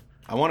lot of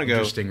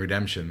interesting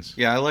redemptions.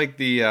 Yeah, I like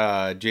the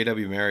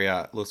JW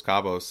Marriott Los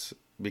Cabos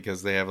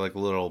because they have like a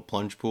little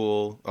plunge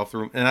pool off the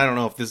room. And I don't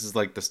know if this is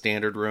like the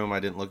standard room.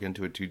 I didn't look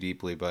into it too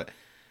deeply, but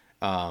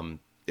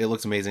it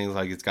looks amazing. It's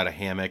like it's got a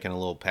hammock and a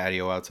little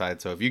patio outside.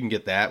 So if you can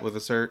get that with a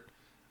cert,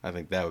 I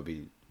think that would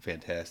be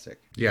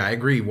fantastic. Yeah, I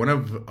agree. One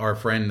of our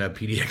friend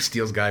PDX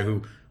Deals guy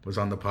who was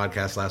on the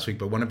podcast last week,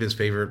 but one of his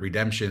favorite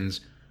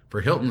redemptions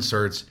for Hilton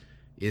certs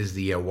is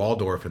the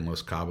Waldorf in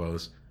Los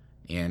Cabos.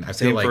 And I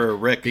feel like for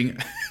Rick.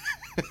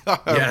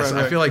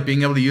 I feel like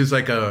being able to use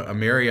like a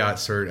Marriott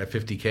cert at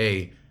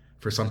 $50K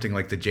for something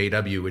like the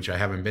JW, which I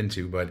haven't been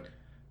to, but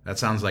that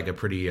sounds like a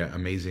pretty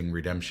amazing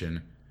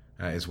redemption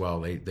as well.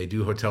 They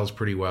do hotels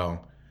pretty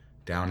well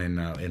down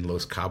in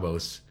Los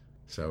Cabos.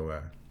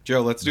 So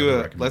Joe, let's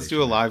do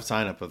a live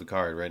sign up of the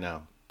card right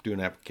now. Do an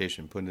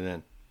application, put it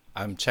in.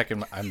 I'm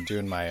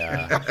doing my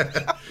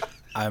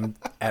I'm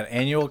at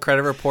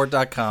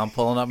annualcreditreport.com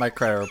pulling up my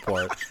credit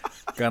report.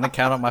 Gonna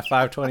count up my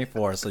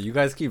 524. So you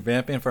guys keep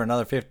vamping for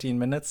another 15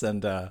 minutes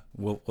and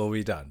we'll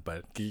be done.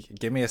 But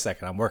give me a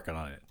second. I'm working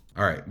on it.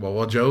 All right. Well,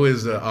 while Joe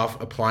is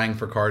off applying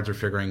for cards or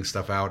figuring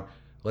stuff out,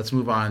 let's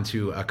move on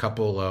to a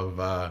couple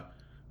of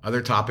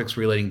other topics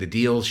relating to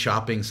deals,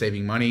 shopping,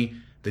 saving money.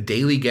 The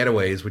daily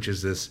getaways, which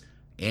is this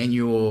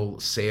annual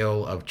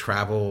sale of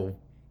travel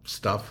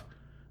stuff,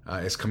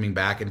 is coming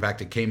back. In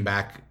fact, it came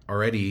back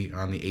already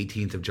on the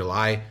 18th of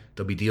July.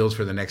 There'll be deals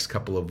for the next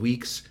couple of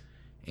weeks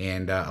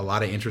and a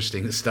lot of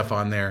interesting stuff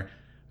on there.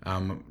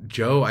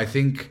 Joe, I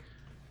think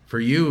for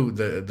you,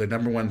 the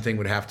number one thing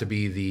would have to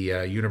be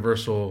the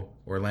Universal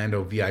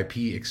Orlando VIP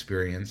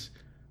experience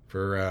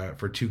for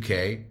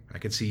 $2K. I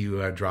could see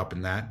you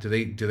dropping that. Do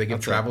they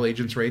give travel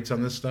agents rates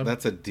on this stuff?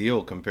 That's a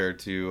deal compared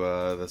to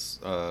this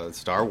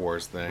Star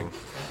Wars thing.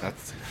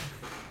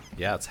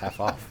 Yeah, it's half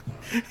off.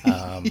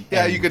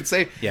 You could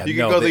say. Yeah, you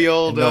could go the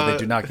old. No, they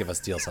do not give us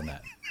deals on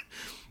that.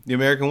 The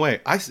American way.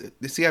 I spent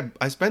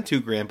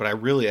 $2,000, but I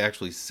really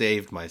actually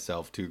saved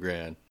myself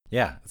 $2,000.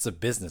 Yeah, it's a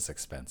business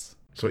expense.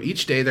 So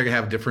each day they're gonna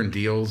have different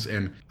deals,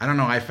 and I don't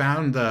know. I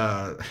found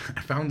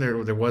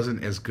there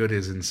wasn't as good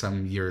as in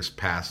some years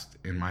past,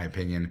 in my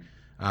opinion.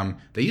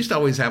 They used to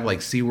always have like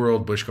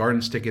SeaWorld, Busch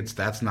Gardens tickets.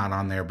 That's not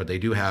on there, but they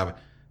do have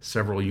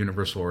several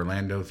Universal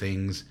Orlando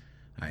things,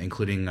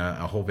 including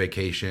a whole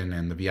vacation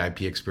and the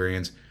VIP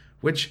experience,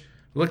 which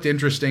looked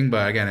interesting.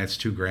 But again, it's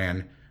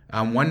 $2,000.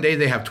 One day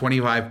they have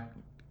 20%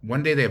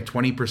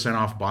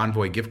 off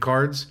Bonvoy gift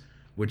cards,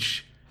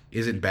 which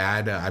isn't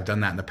bad. I've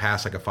done that in the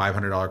past, like a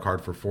 $500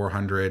 card for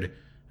 $400,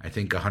 I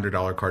think a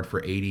 $100 card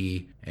for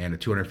 $80, and a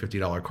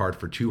 $250 card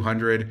for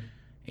 $200,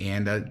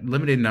 and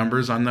limited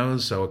numbers on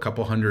those, so a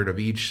couple hundred of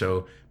each.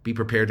 So be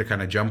prepared to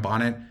kind of jump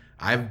on it.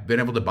 I've been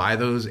able to buy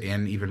those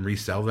and even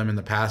resell them in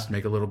the past,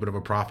 make a little bit of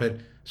a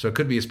profit. So it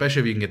could be,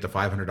 especially if you can get the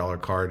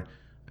 $500 card,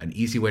 an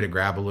easy way to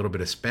grab a little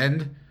bit of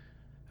spend.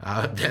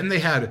 Then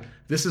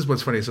this is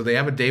what's funny. So they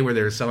have a day where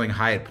they're selling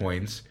Hyatt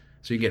points.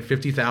 So you can get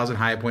 50,000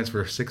 Hyatt points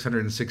for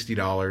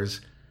 $660.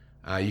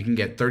 You can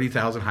get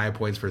 30,000 Hyatt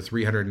points for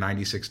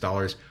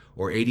 $396,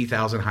 or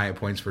 80,000 Hyatt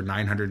points for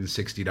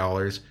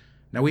 $960.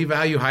 Now we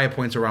value Hyatt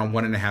points around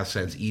 1.5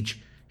 cents each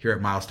here at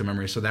Miles to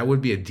Memory, so that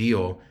would be a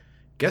deal.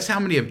 Guess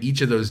how many of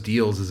each of those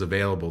deals is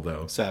available,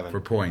 though? 7.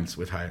 For points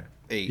with Hyatt.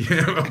 8.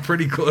 Yeah,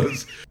 pretty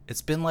close.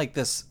 It's been like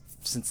this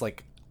since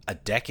like a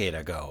decade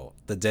ago.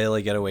 The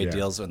daily getaway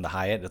deals in the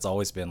Hyatt, it's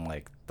always been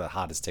like the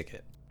hottest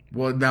ticket.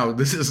 Well, now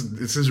this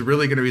is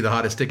really going to be the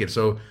hottest ticket.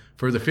 So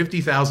for the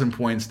 50,000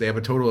 points, they have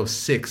a total of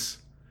 6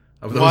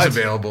 of those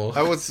available.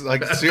 I was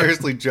like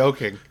seriously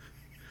joking.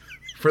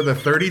 For the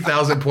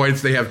 30,000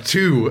 points, they have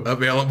 2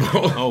 available.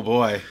 Oh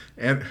boy!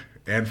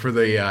 And for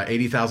the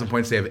 80,000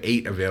 points, they have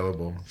 8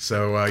 available.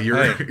 So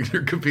you're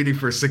competing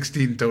for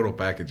 16 total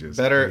packages.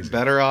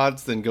 Better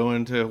odds than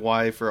going to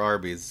Hawaii for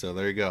Arby's. So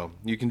there you go.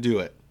 You can do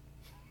it.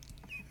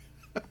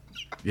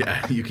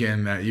 Yeah, you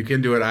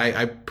can do it.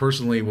 I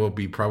personally will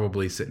be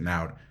probably sitting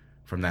out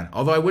from that.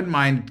 Although I wouldn't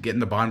mind getting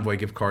the Bonvoy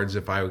gift cards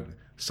if I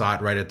saw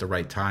it right at the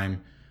right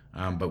time.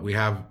 But we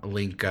have a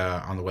link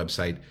on the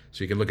website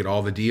so you can look at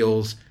all the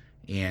deals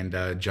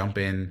and jump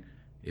in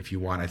if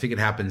you want. I think it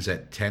happens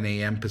at 10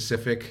 a.m.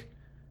 Pacific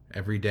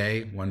every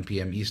day, 1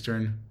 p.m.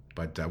 Eastern.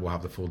 But we'll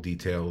have the full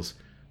details.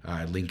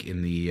 Link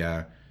in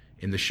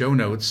the show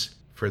notes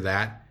for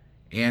that.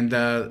 And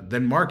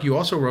then, Mark, you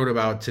also wrote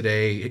about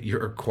today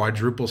your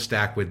quadruple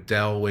stack with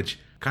Dell, which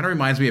kind of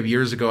reminds me of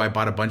years ago. I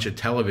bought a bunch of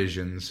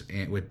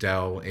televisions with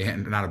Dell,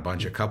 and not a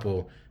bunch, a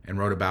couple, and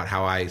wrote about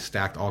how I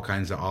stacked all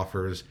kinds of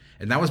offers.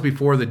 And that was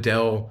before the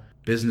Dell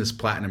Business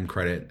Platinum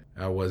credit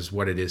was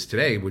what it is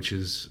today, which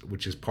is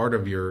part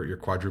of your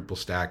quadruple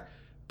stack.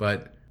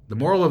 But the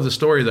moral of the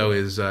story, though,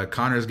 is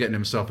Connor's getting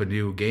himself a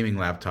new gaming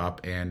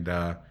laptop, and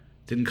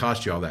didn't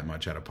cost you all that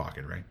much out of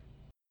pocket, right?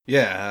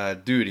 Yeah,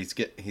 dude, he's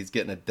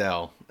getting a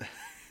Dell.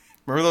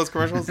 Remember those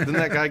commercials? Didn't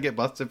that guy get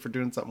busted for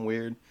doing something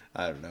weird?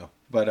 I don't know,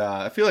 but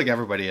I feel like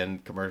everybody in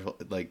commercial,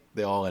 like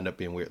they all end up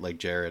being weird, like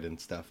Jared and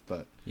stuff.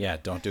 But yeah,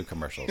 don't do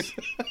commercials.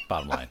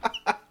 Bottom line,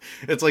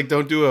 it's like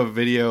don't do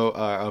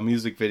a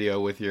music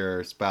video with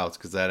your spouse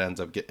because that ends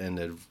up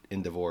getting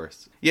in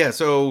divorce. Yeah,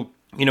 so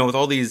with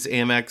all these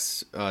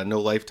Amex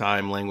no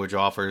lifetime language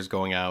offers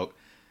going out,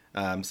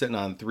 I'm sitting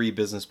on 3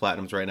 business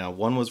platinums right now.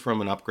 1 was from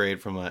an upgrade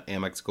from an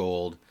Amex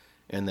Gold.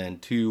 And then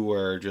 2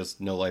 were just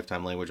no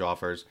lifetime language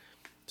offers.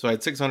 So I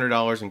had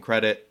 $600 in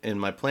credit, and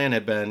my plan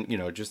had been,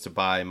 just to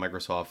buy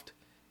Microsoft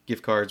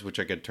gift cards, which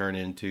I could turn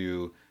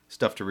into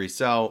stuff to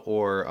resell,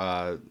 or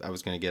I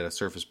was going to get a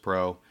Surface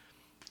Pro.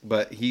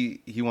 But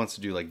he wants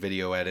to do like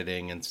video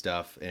editing and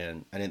stuff,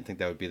 and I didn't think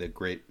that would be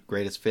the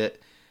greatest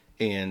fit.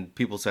 And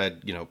people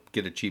said,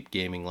 get a cheap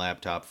gaming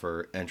laptop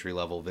for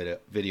entry-level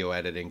video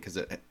editing because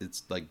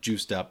it's like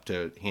juiced up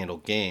to handle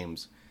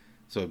games.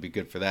 So it'd be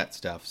good for that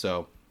stuff.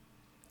 So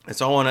I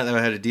saw one that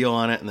had a deal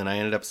on it, and then I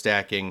ended up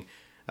stacking.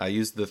 I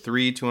used the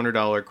 3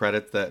 $200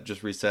 credits that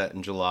just reset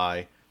in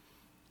July,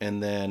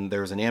 and then there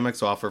was an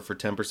Amex offer for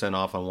 10%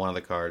 off on one of the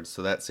cards,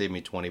 so that saved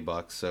me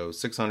 $20. So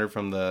 $600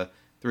 from the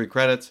 3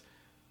 credits,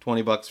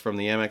 $20 from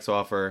the Amex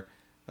offer.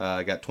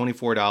 I got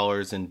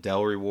 $24 in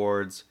Dell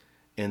rewards,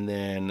 and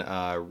then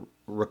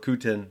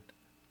Rakuten,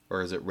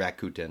 or is it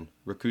Rakuten?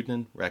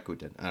 Rakuten?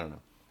 I don't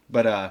know.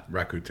 But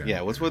Rakuten.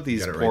 Yeah, what's with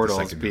these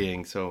portals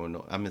being so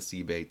annoying? I'm a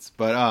C-Bates,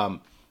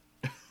 but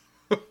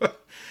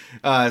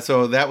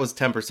so that was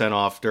 10%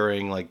 off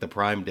during like the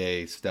Prime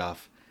Day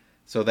stuff.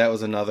 So that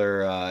was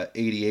another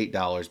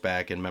 $88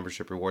 back in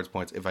membership rewards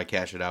points if I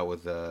cash it out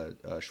with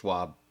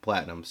Schwab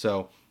Platinum.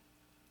 So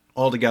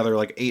altogether,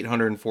 like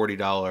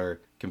 $840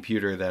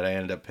 computer that I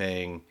ended up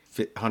paying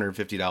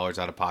 $150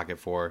 out of pocket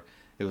for.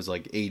 It was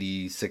like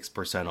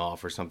 86%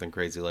 off or something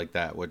crazy like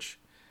that, which,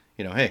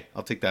 hey,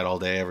 I'll take that all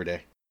day, every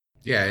day.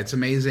 Yeah, it's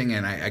amazing.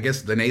 And I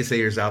guess the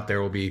naysayers out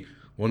there will be,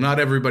 well, not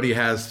everybody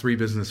has 3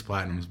 business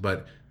platinums,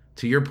 but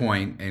to your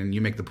point, and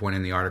you make the point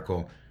in the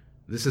article,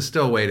 this is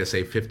still a way to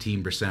save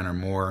 15% or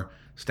more,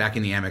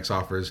 stacking the Amex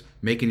offers,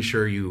 making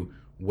sure you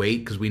wait,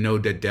 because we know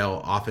that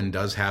Dell often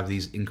does have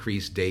these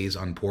increased days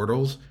on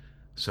portals.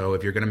 So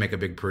if you're going to make a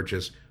big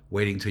purchase,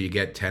 waiting till you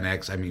get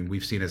 10x, I mean,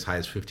 we've seen as high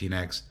as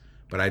 15x,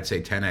 but I'd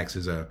say 10x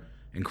is a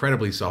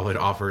incredibly solid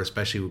offer,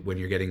 especially when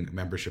you're getting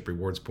membership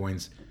rewards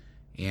points.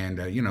 And,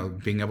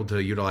 being able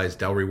to utilize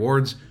Dell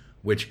rewards,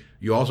 which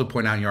you also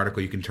point out in your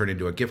article, you can turn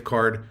into a gift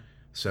card.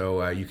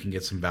 So you can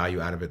get some value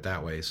out of it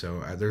that way.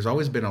 So there's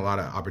always been a lot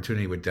of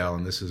opportunity with Dell,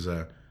 and this is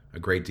a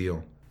great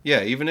deal.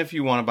 Yeah, even if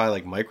you want to buy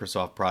like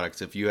Microsoft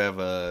products, if you have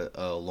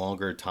a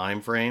longer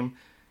time frame,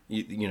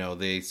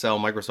 they sell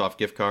Microsoft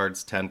gift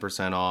cards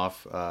 10%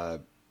 off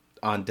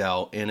on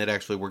Dell, and it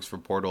actually works for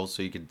portals,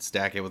 so you could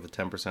stack it with a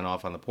 10%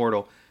 off on the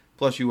portal.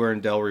 Plus you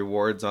earn Dell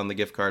rewards on the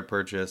gift card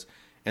purchase,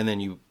 and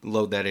then you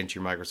load that into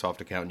your Microsoft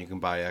account, and you can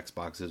buy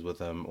Xboxes with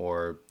them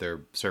or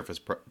their Surface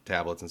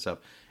tablets and stuff.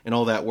 And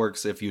all that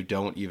works if you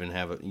don't even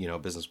have a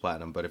business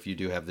platinum. But if you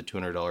do have the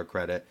 $200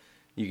 credit,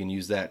 you can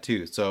use that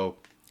too. So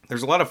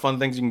there's a lot of fun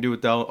things you can do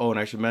with Dell. Oh, and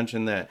I should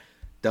mention that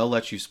Dell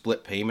lets you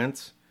split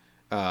payments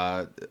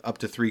up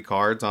to 3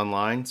 cards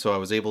online. So I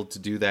was able to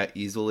do that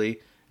easily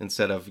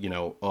instead of,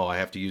 I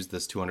have to use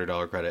this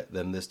 $200 credit,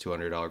 then this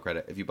 $200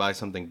 credit. If you buy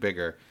something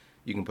bigger,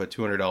 you can put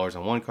 $200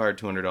 on one card,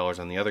 $200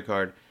 on the other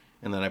card.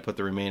 And then I put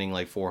the remaining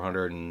like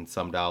 $400 and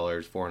some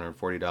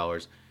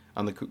 $440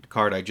 on the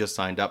card I just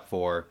signed up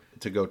for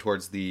to go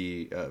towards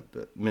the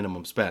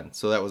minimum spend.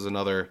 So that was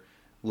another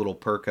little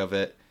perk of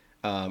it.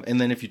 And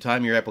then if you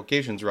time your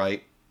applications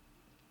right,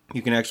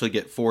 you can actually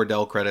get 4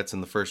 Dell credits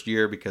in the first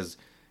year because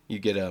you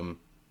get them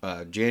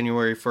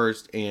January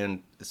 1st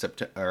and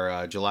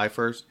July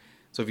 1st.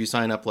 So if you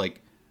sign up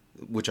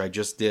which I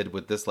just did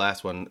with this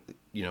last one,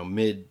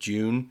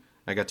 mid-June,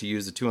 I got to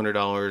use the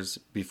 $200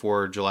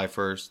 before July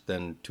 1st,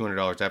 then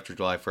 $200 after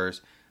July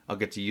 1st. I'll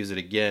get to use it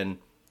again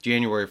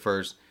January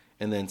 1st,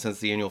 and then since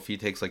the annual fee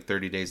takes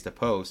 30 days to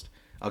post,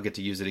 I'll get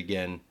to use it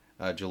again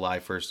July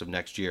 1st of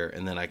next year,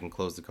 and then I can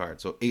close the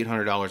card. So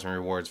 $800 in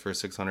rewards for a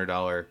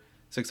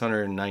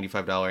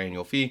 $695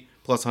 annual fee,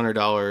 plus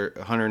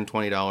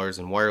 $120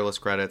 in wireless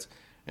credits,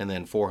 and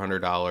then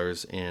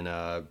 $400 in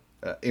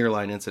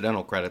airline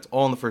incidental credits,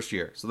 all in the first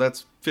year. So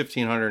that's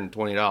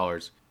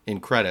 $1,520 in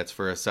credits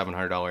for a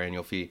 $700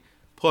 annual fee,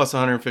 plus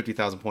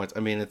 150,000 points. I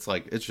mean, it's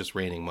just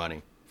raining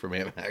money for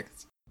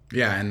Amex.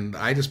 Yeah, and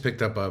I just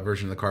picked up a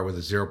version of the card with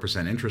a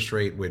 0% interest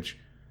rate, which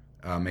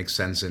makes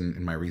sense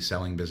in my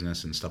reselling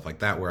business and stuff like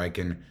that, where I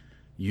can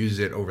use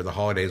it over the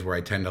holidays where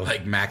I tend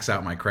to max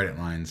out my credit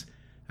lines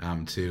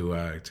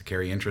to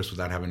carry interest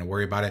without having to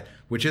worry about it,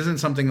 which isn't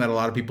something that a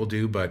lot of people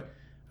do, but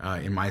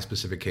in my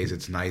specific case,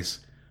 it's nice.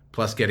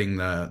 Plus getting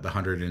the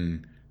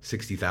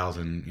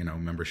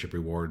 160,000 membership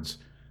rewards,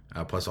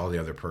 plus all the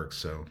other perks.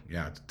 So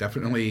yeah, it's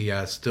definitely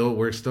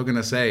we're still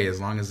gonna say,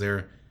 as long as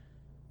they're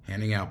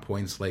handing out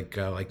points like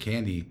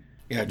candy,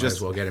 might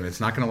as well get them.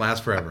 It's not gonna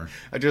last forever.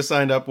 I just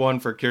signed up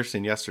one for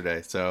Kirsten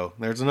yesterday, so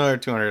there's another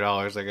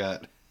 $200 I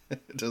got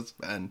to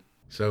spend.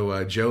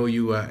 So Joe,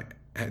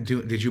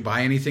 did you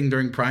buy anything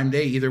during Prime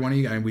Day? Either one of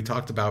you? I mean, we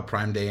talked about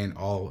Prime Day and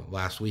all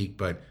last week,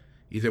 but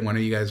either one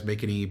of you guys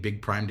make any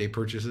big Prime Day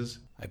purchases?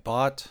 I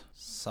bought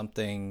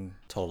something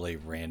totally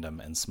random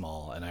and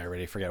small, and I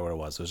already forget what it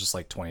was. It was just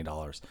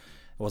 $20. It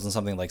wasn't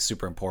something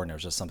super important. It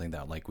was just something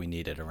that we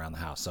needed around the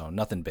house. So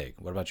nothing big.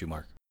 What about you,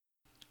 Mark?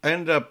 I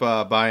ended up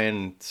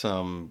buying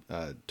some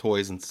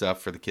toys and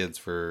stuff for the kids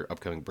for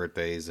upcoming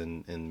birthdays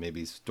and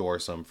maybe store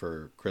some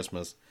for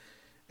Christmas.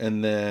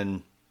 And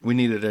then we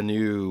needed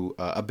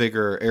a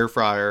bigger air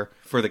fryer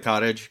for the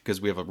cottage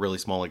because we have a really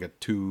small, a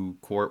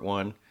 2-quart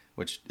one,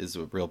 which is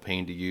a real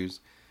pain to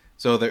use.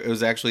 So it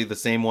was actually the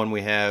same one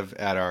we have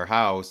at our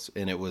house,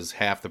 and it was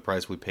half the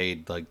price we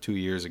paid 2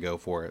 years ago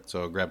for it.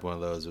 So I grabbed one of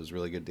those. It was a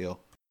really good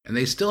deal. And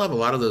they still have a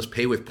lot of those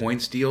pay with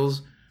points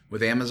deals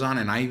with Amazon,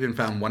 and I even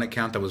found one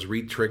account that was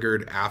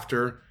re-triggered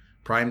after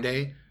Prime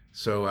Day.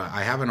 So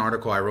I have an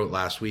article I wrote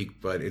last week,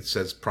 but it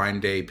says Prime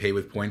Day pay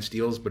with points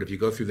deals. But if you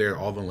go through there,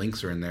 all the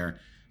links are in there.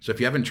 So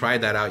if you haven't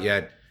tried that out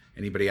yet,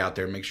 anybody out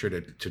there, make sure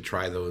to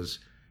try those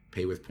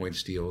pay with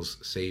points deals,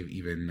 save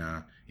even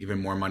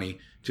more money.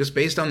 Just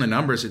based on the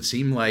numbers, it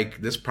seemed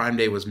like this Prime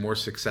Day was more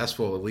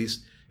successful, at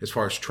least as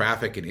far as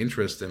traffic and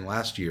interest, than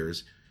last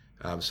year's.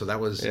 So that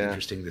was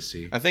interesting to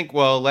see. I think,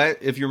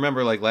 if you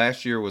remember,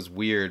 last year was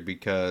weird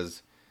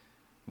because,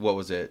 what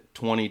was it,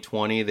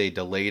 2020, they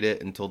delayed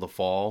it until the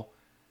fall.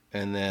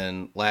 And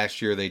then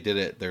last year they did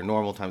it their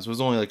normal times. It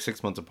was only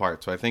 6 months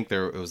apart. So I think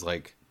it was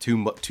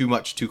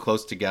too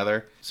close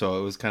together. So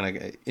it was kind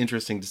of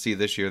interesting to see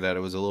this year that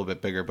it was a little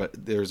bit bigger,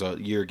 but there's a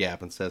year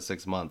gap instead of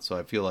 6 months. So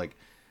I feel like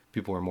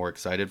people were more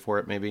excited for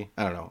it, maybe.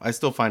 I don't know. I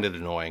still find it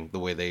annoying the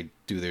way they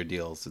do their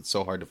deals. It's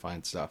so hard to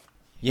find stuff.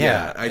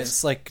 Yeah,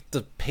 it's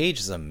the page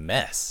is a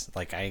mess.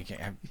 I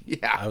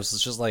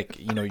was just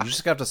you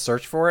just have to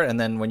search for it, and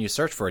then when you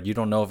search for it, you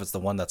don't know if it's the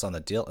one that's on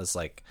the deal. It's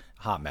a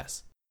hot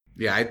mess.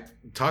 Yeah, I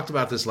talked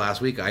about this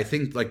last week. I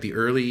think the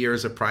early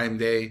years of Prime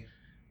Day,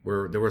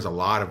 where there was a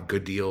lot of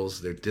good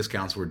deals, their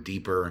discounts were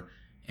deeper,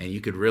 and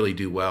you could really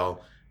do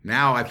well.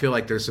 Now I feel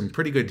like there's some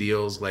pretty good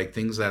deals,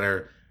 things that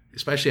are,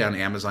 especially on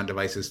Amazon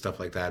devices,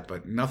 stuff like that,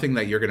 but nothing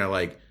that you're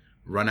gonna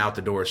run out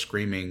the door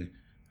screaming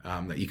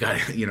that you got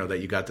that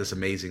you got this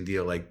amazing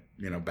deal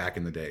back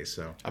in the day.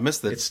 So I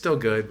missed it's still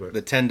good, but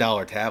the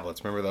 $10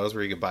 tablets. Remember those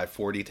where you could buy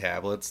 40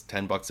 tablets,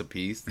 $10 a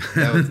piece?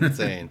 That was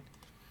insane.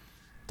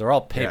 They're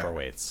all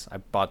paperweights. I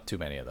bought too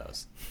many of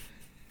those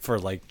for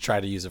try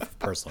to use it for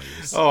personal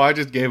use. Oh, I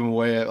just gave them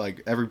away at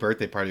every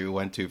birthday party we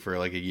went to for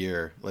a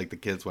year. The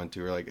kids went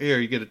to, were here,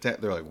 you get a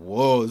tab. They're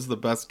whoa, this is the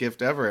best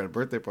gift ever at a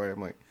birthday party.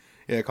 I'm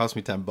yeah, it cost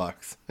me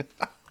 $10.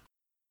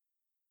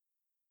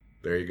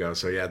 There you go.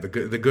 So yeah, the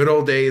good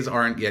old days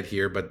aren't yet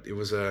here, but it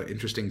was an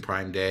interesting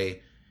Prime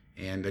Day,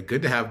 and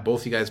good to have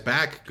both you guys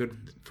back.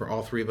 Good for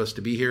all three of us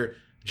to be here.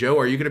 Joe,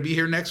 are you going to be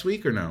here next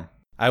week or no?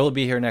 I will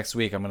be here next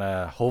week. I'm going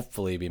to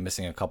hopefully be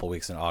missing a couple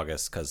weeks in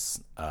August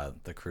because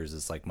the cruise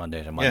is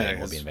Monday to Monday. Yeah,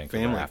 we'll be in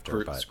Vancouver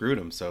after. But screwed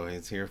him, so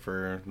he's here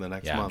for the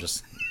next month. I'm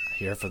just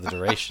here for the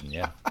duration.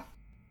 Yeah.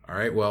 All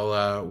right.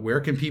 Well,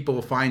 where can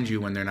people find you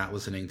when they're not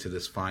listening to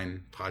this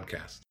fine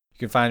podcast?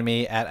 You can find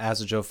me at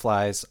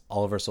AsAJoeFlies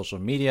all over social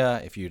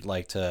media. If you'd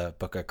like to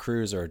book a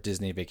cruise or a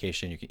Disney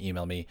vacation, you can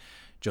email me,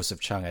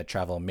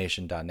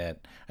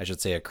 josephchung@travelmation.net. I should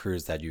say a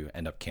cruise that you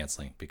end up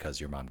canceling because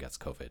your mom gets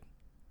COVID.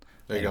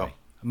 There you go.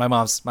 My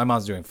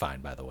mom's doing fine,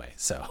 by the way.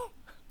 So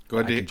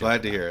glad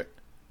to hear it.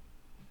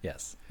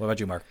 Yes. What about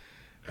you, Mark?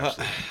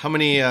 How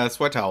many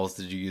sweat towels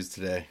did you use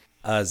today?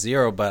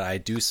 0, but I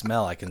do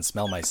smell. I can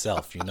smell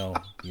myself. You know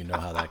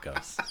how that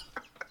goes.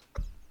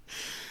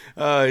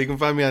 You can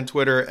find me on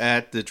Twitter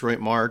at Detroit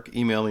Mark.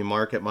 Email me,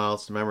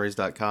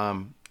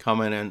 mark@milestomemories.com.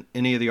 Comment on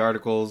any of the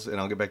articles, and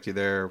I'll get back to you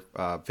there.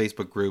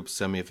 Facebook groups,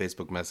 send me a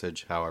Facebook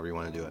message, however you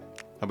want to do it.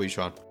 How about you,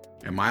 Sean?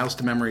 And Miles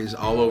to Memories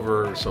all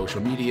over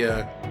social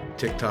media,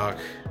 TikTok,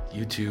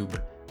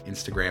 YouTube,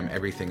 Instagram,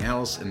 everything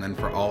else. And then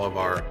for all of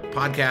our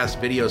podcasts,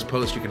 videos,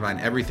 posts, you can find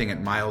everything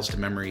at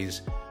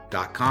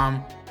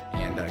milestomemories.com.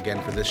 And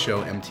again, for this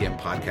show,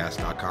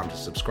 mtmpodcast.com to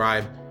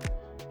subscribe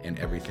and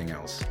everything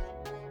else.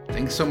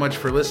 Thanks so much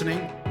for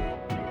listening.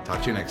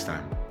 Talk to you next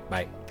time.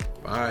 Bye.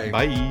 Bye.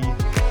 Bye.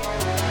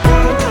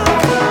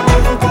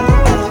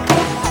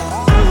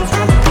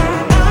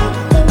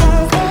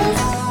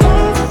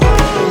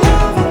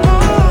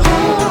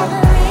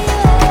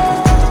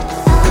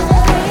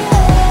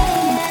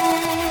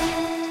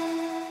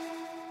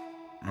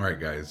 All right,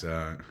 guys.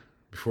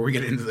 Before we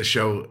get into the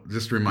show,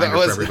 just a reminder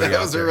for everybody that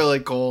out was there. a really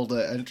cold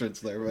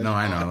entrance there. But... No,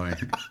 I know. Well,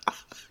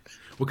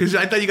 because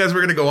I thought you guys were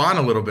going to go on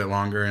a little bit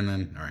longer, and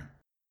then all right.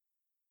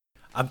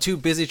 I'm too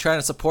busy trying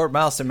to support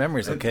Miles to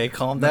Memories. Okay,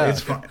 calm No, down. it's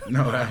fine.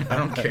 No, I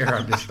don't care.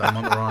 I'm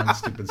on the wrong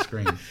stupid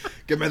screen.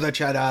 Give me the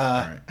cheddar.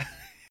 All right.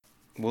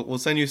 We'll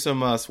send you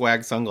some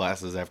swag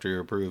sunglasses after you're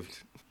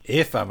approved.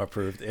 If I'm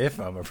approved.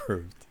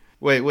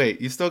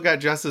 Wait. You still got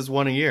Justice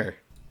one a year.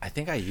 I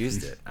think I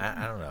used it.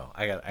 I don't know.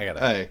 I got.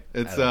 Hey,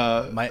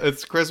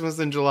 it's Christmas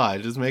in July.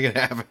 Just make it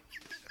happen.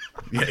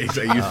 Yeah,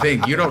 so you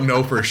think you don't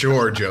know for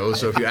sure, Joe.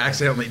 So if you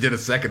accidentally did a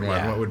second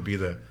one, what would be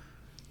the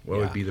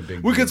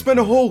big? We could spend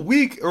a whole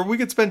week, or we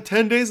could spend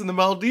 10 days in the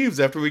Maldives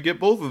after we get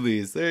both of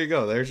these. There you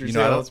go. There's your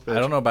sales pitch. I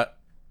don't know about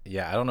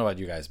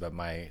you guys, but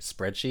my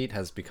spreadsheet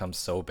has become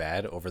so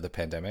bad over the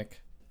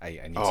pandemic. I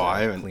need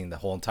to clean the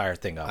whole entire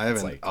thing up. I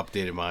haven't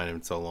updated mine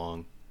in so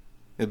long.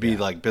 It'd be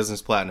like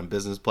business platinum,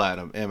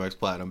 Amex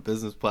platinum,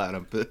 business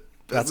platinum.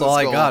 That's all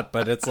I got,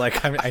 but it's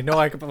like I know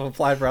I can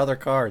apply for other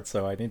cards,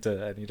 so I need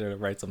to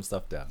write some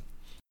stuff down.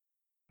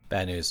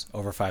 Bad news.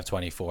 Over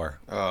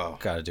 524. Oh,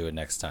 got to do it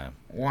next time.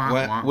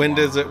 When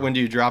do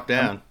you drop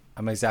down?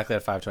 I'm exactly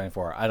at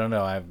 524. I don't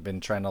know. I've been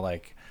trying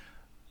to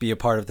be a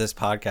part of this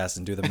podcast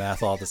and do the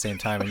math all at the same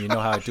time, and you know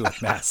how I do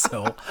with math,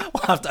 so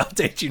we'll have to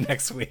update you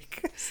next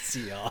week.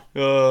 See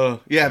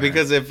y'all.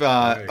 Because if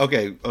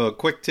a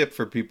quick tip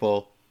for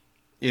people.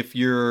 If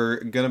you're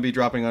going to be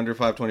dropping under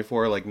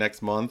 524 like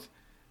next month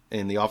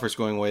and the offer's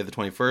going away the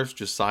 21st,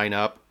 just sign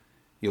up.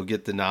 You'll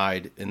get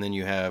denied, and then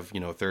you have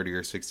 30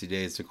 or 60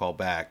 days to call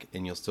back,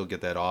 and you'll still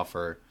get that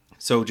offer.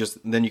 So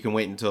then you can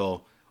wait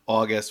until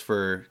August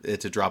for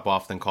it to drop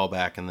off, then call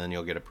back, and then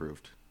you'll get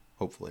approved,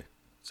 hopefully.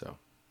 So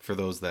for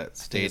those that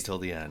stay till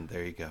the end,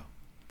 there you go.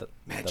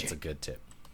 That's a good tip.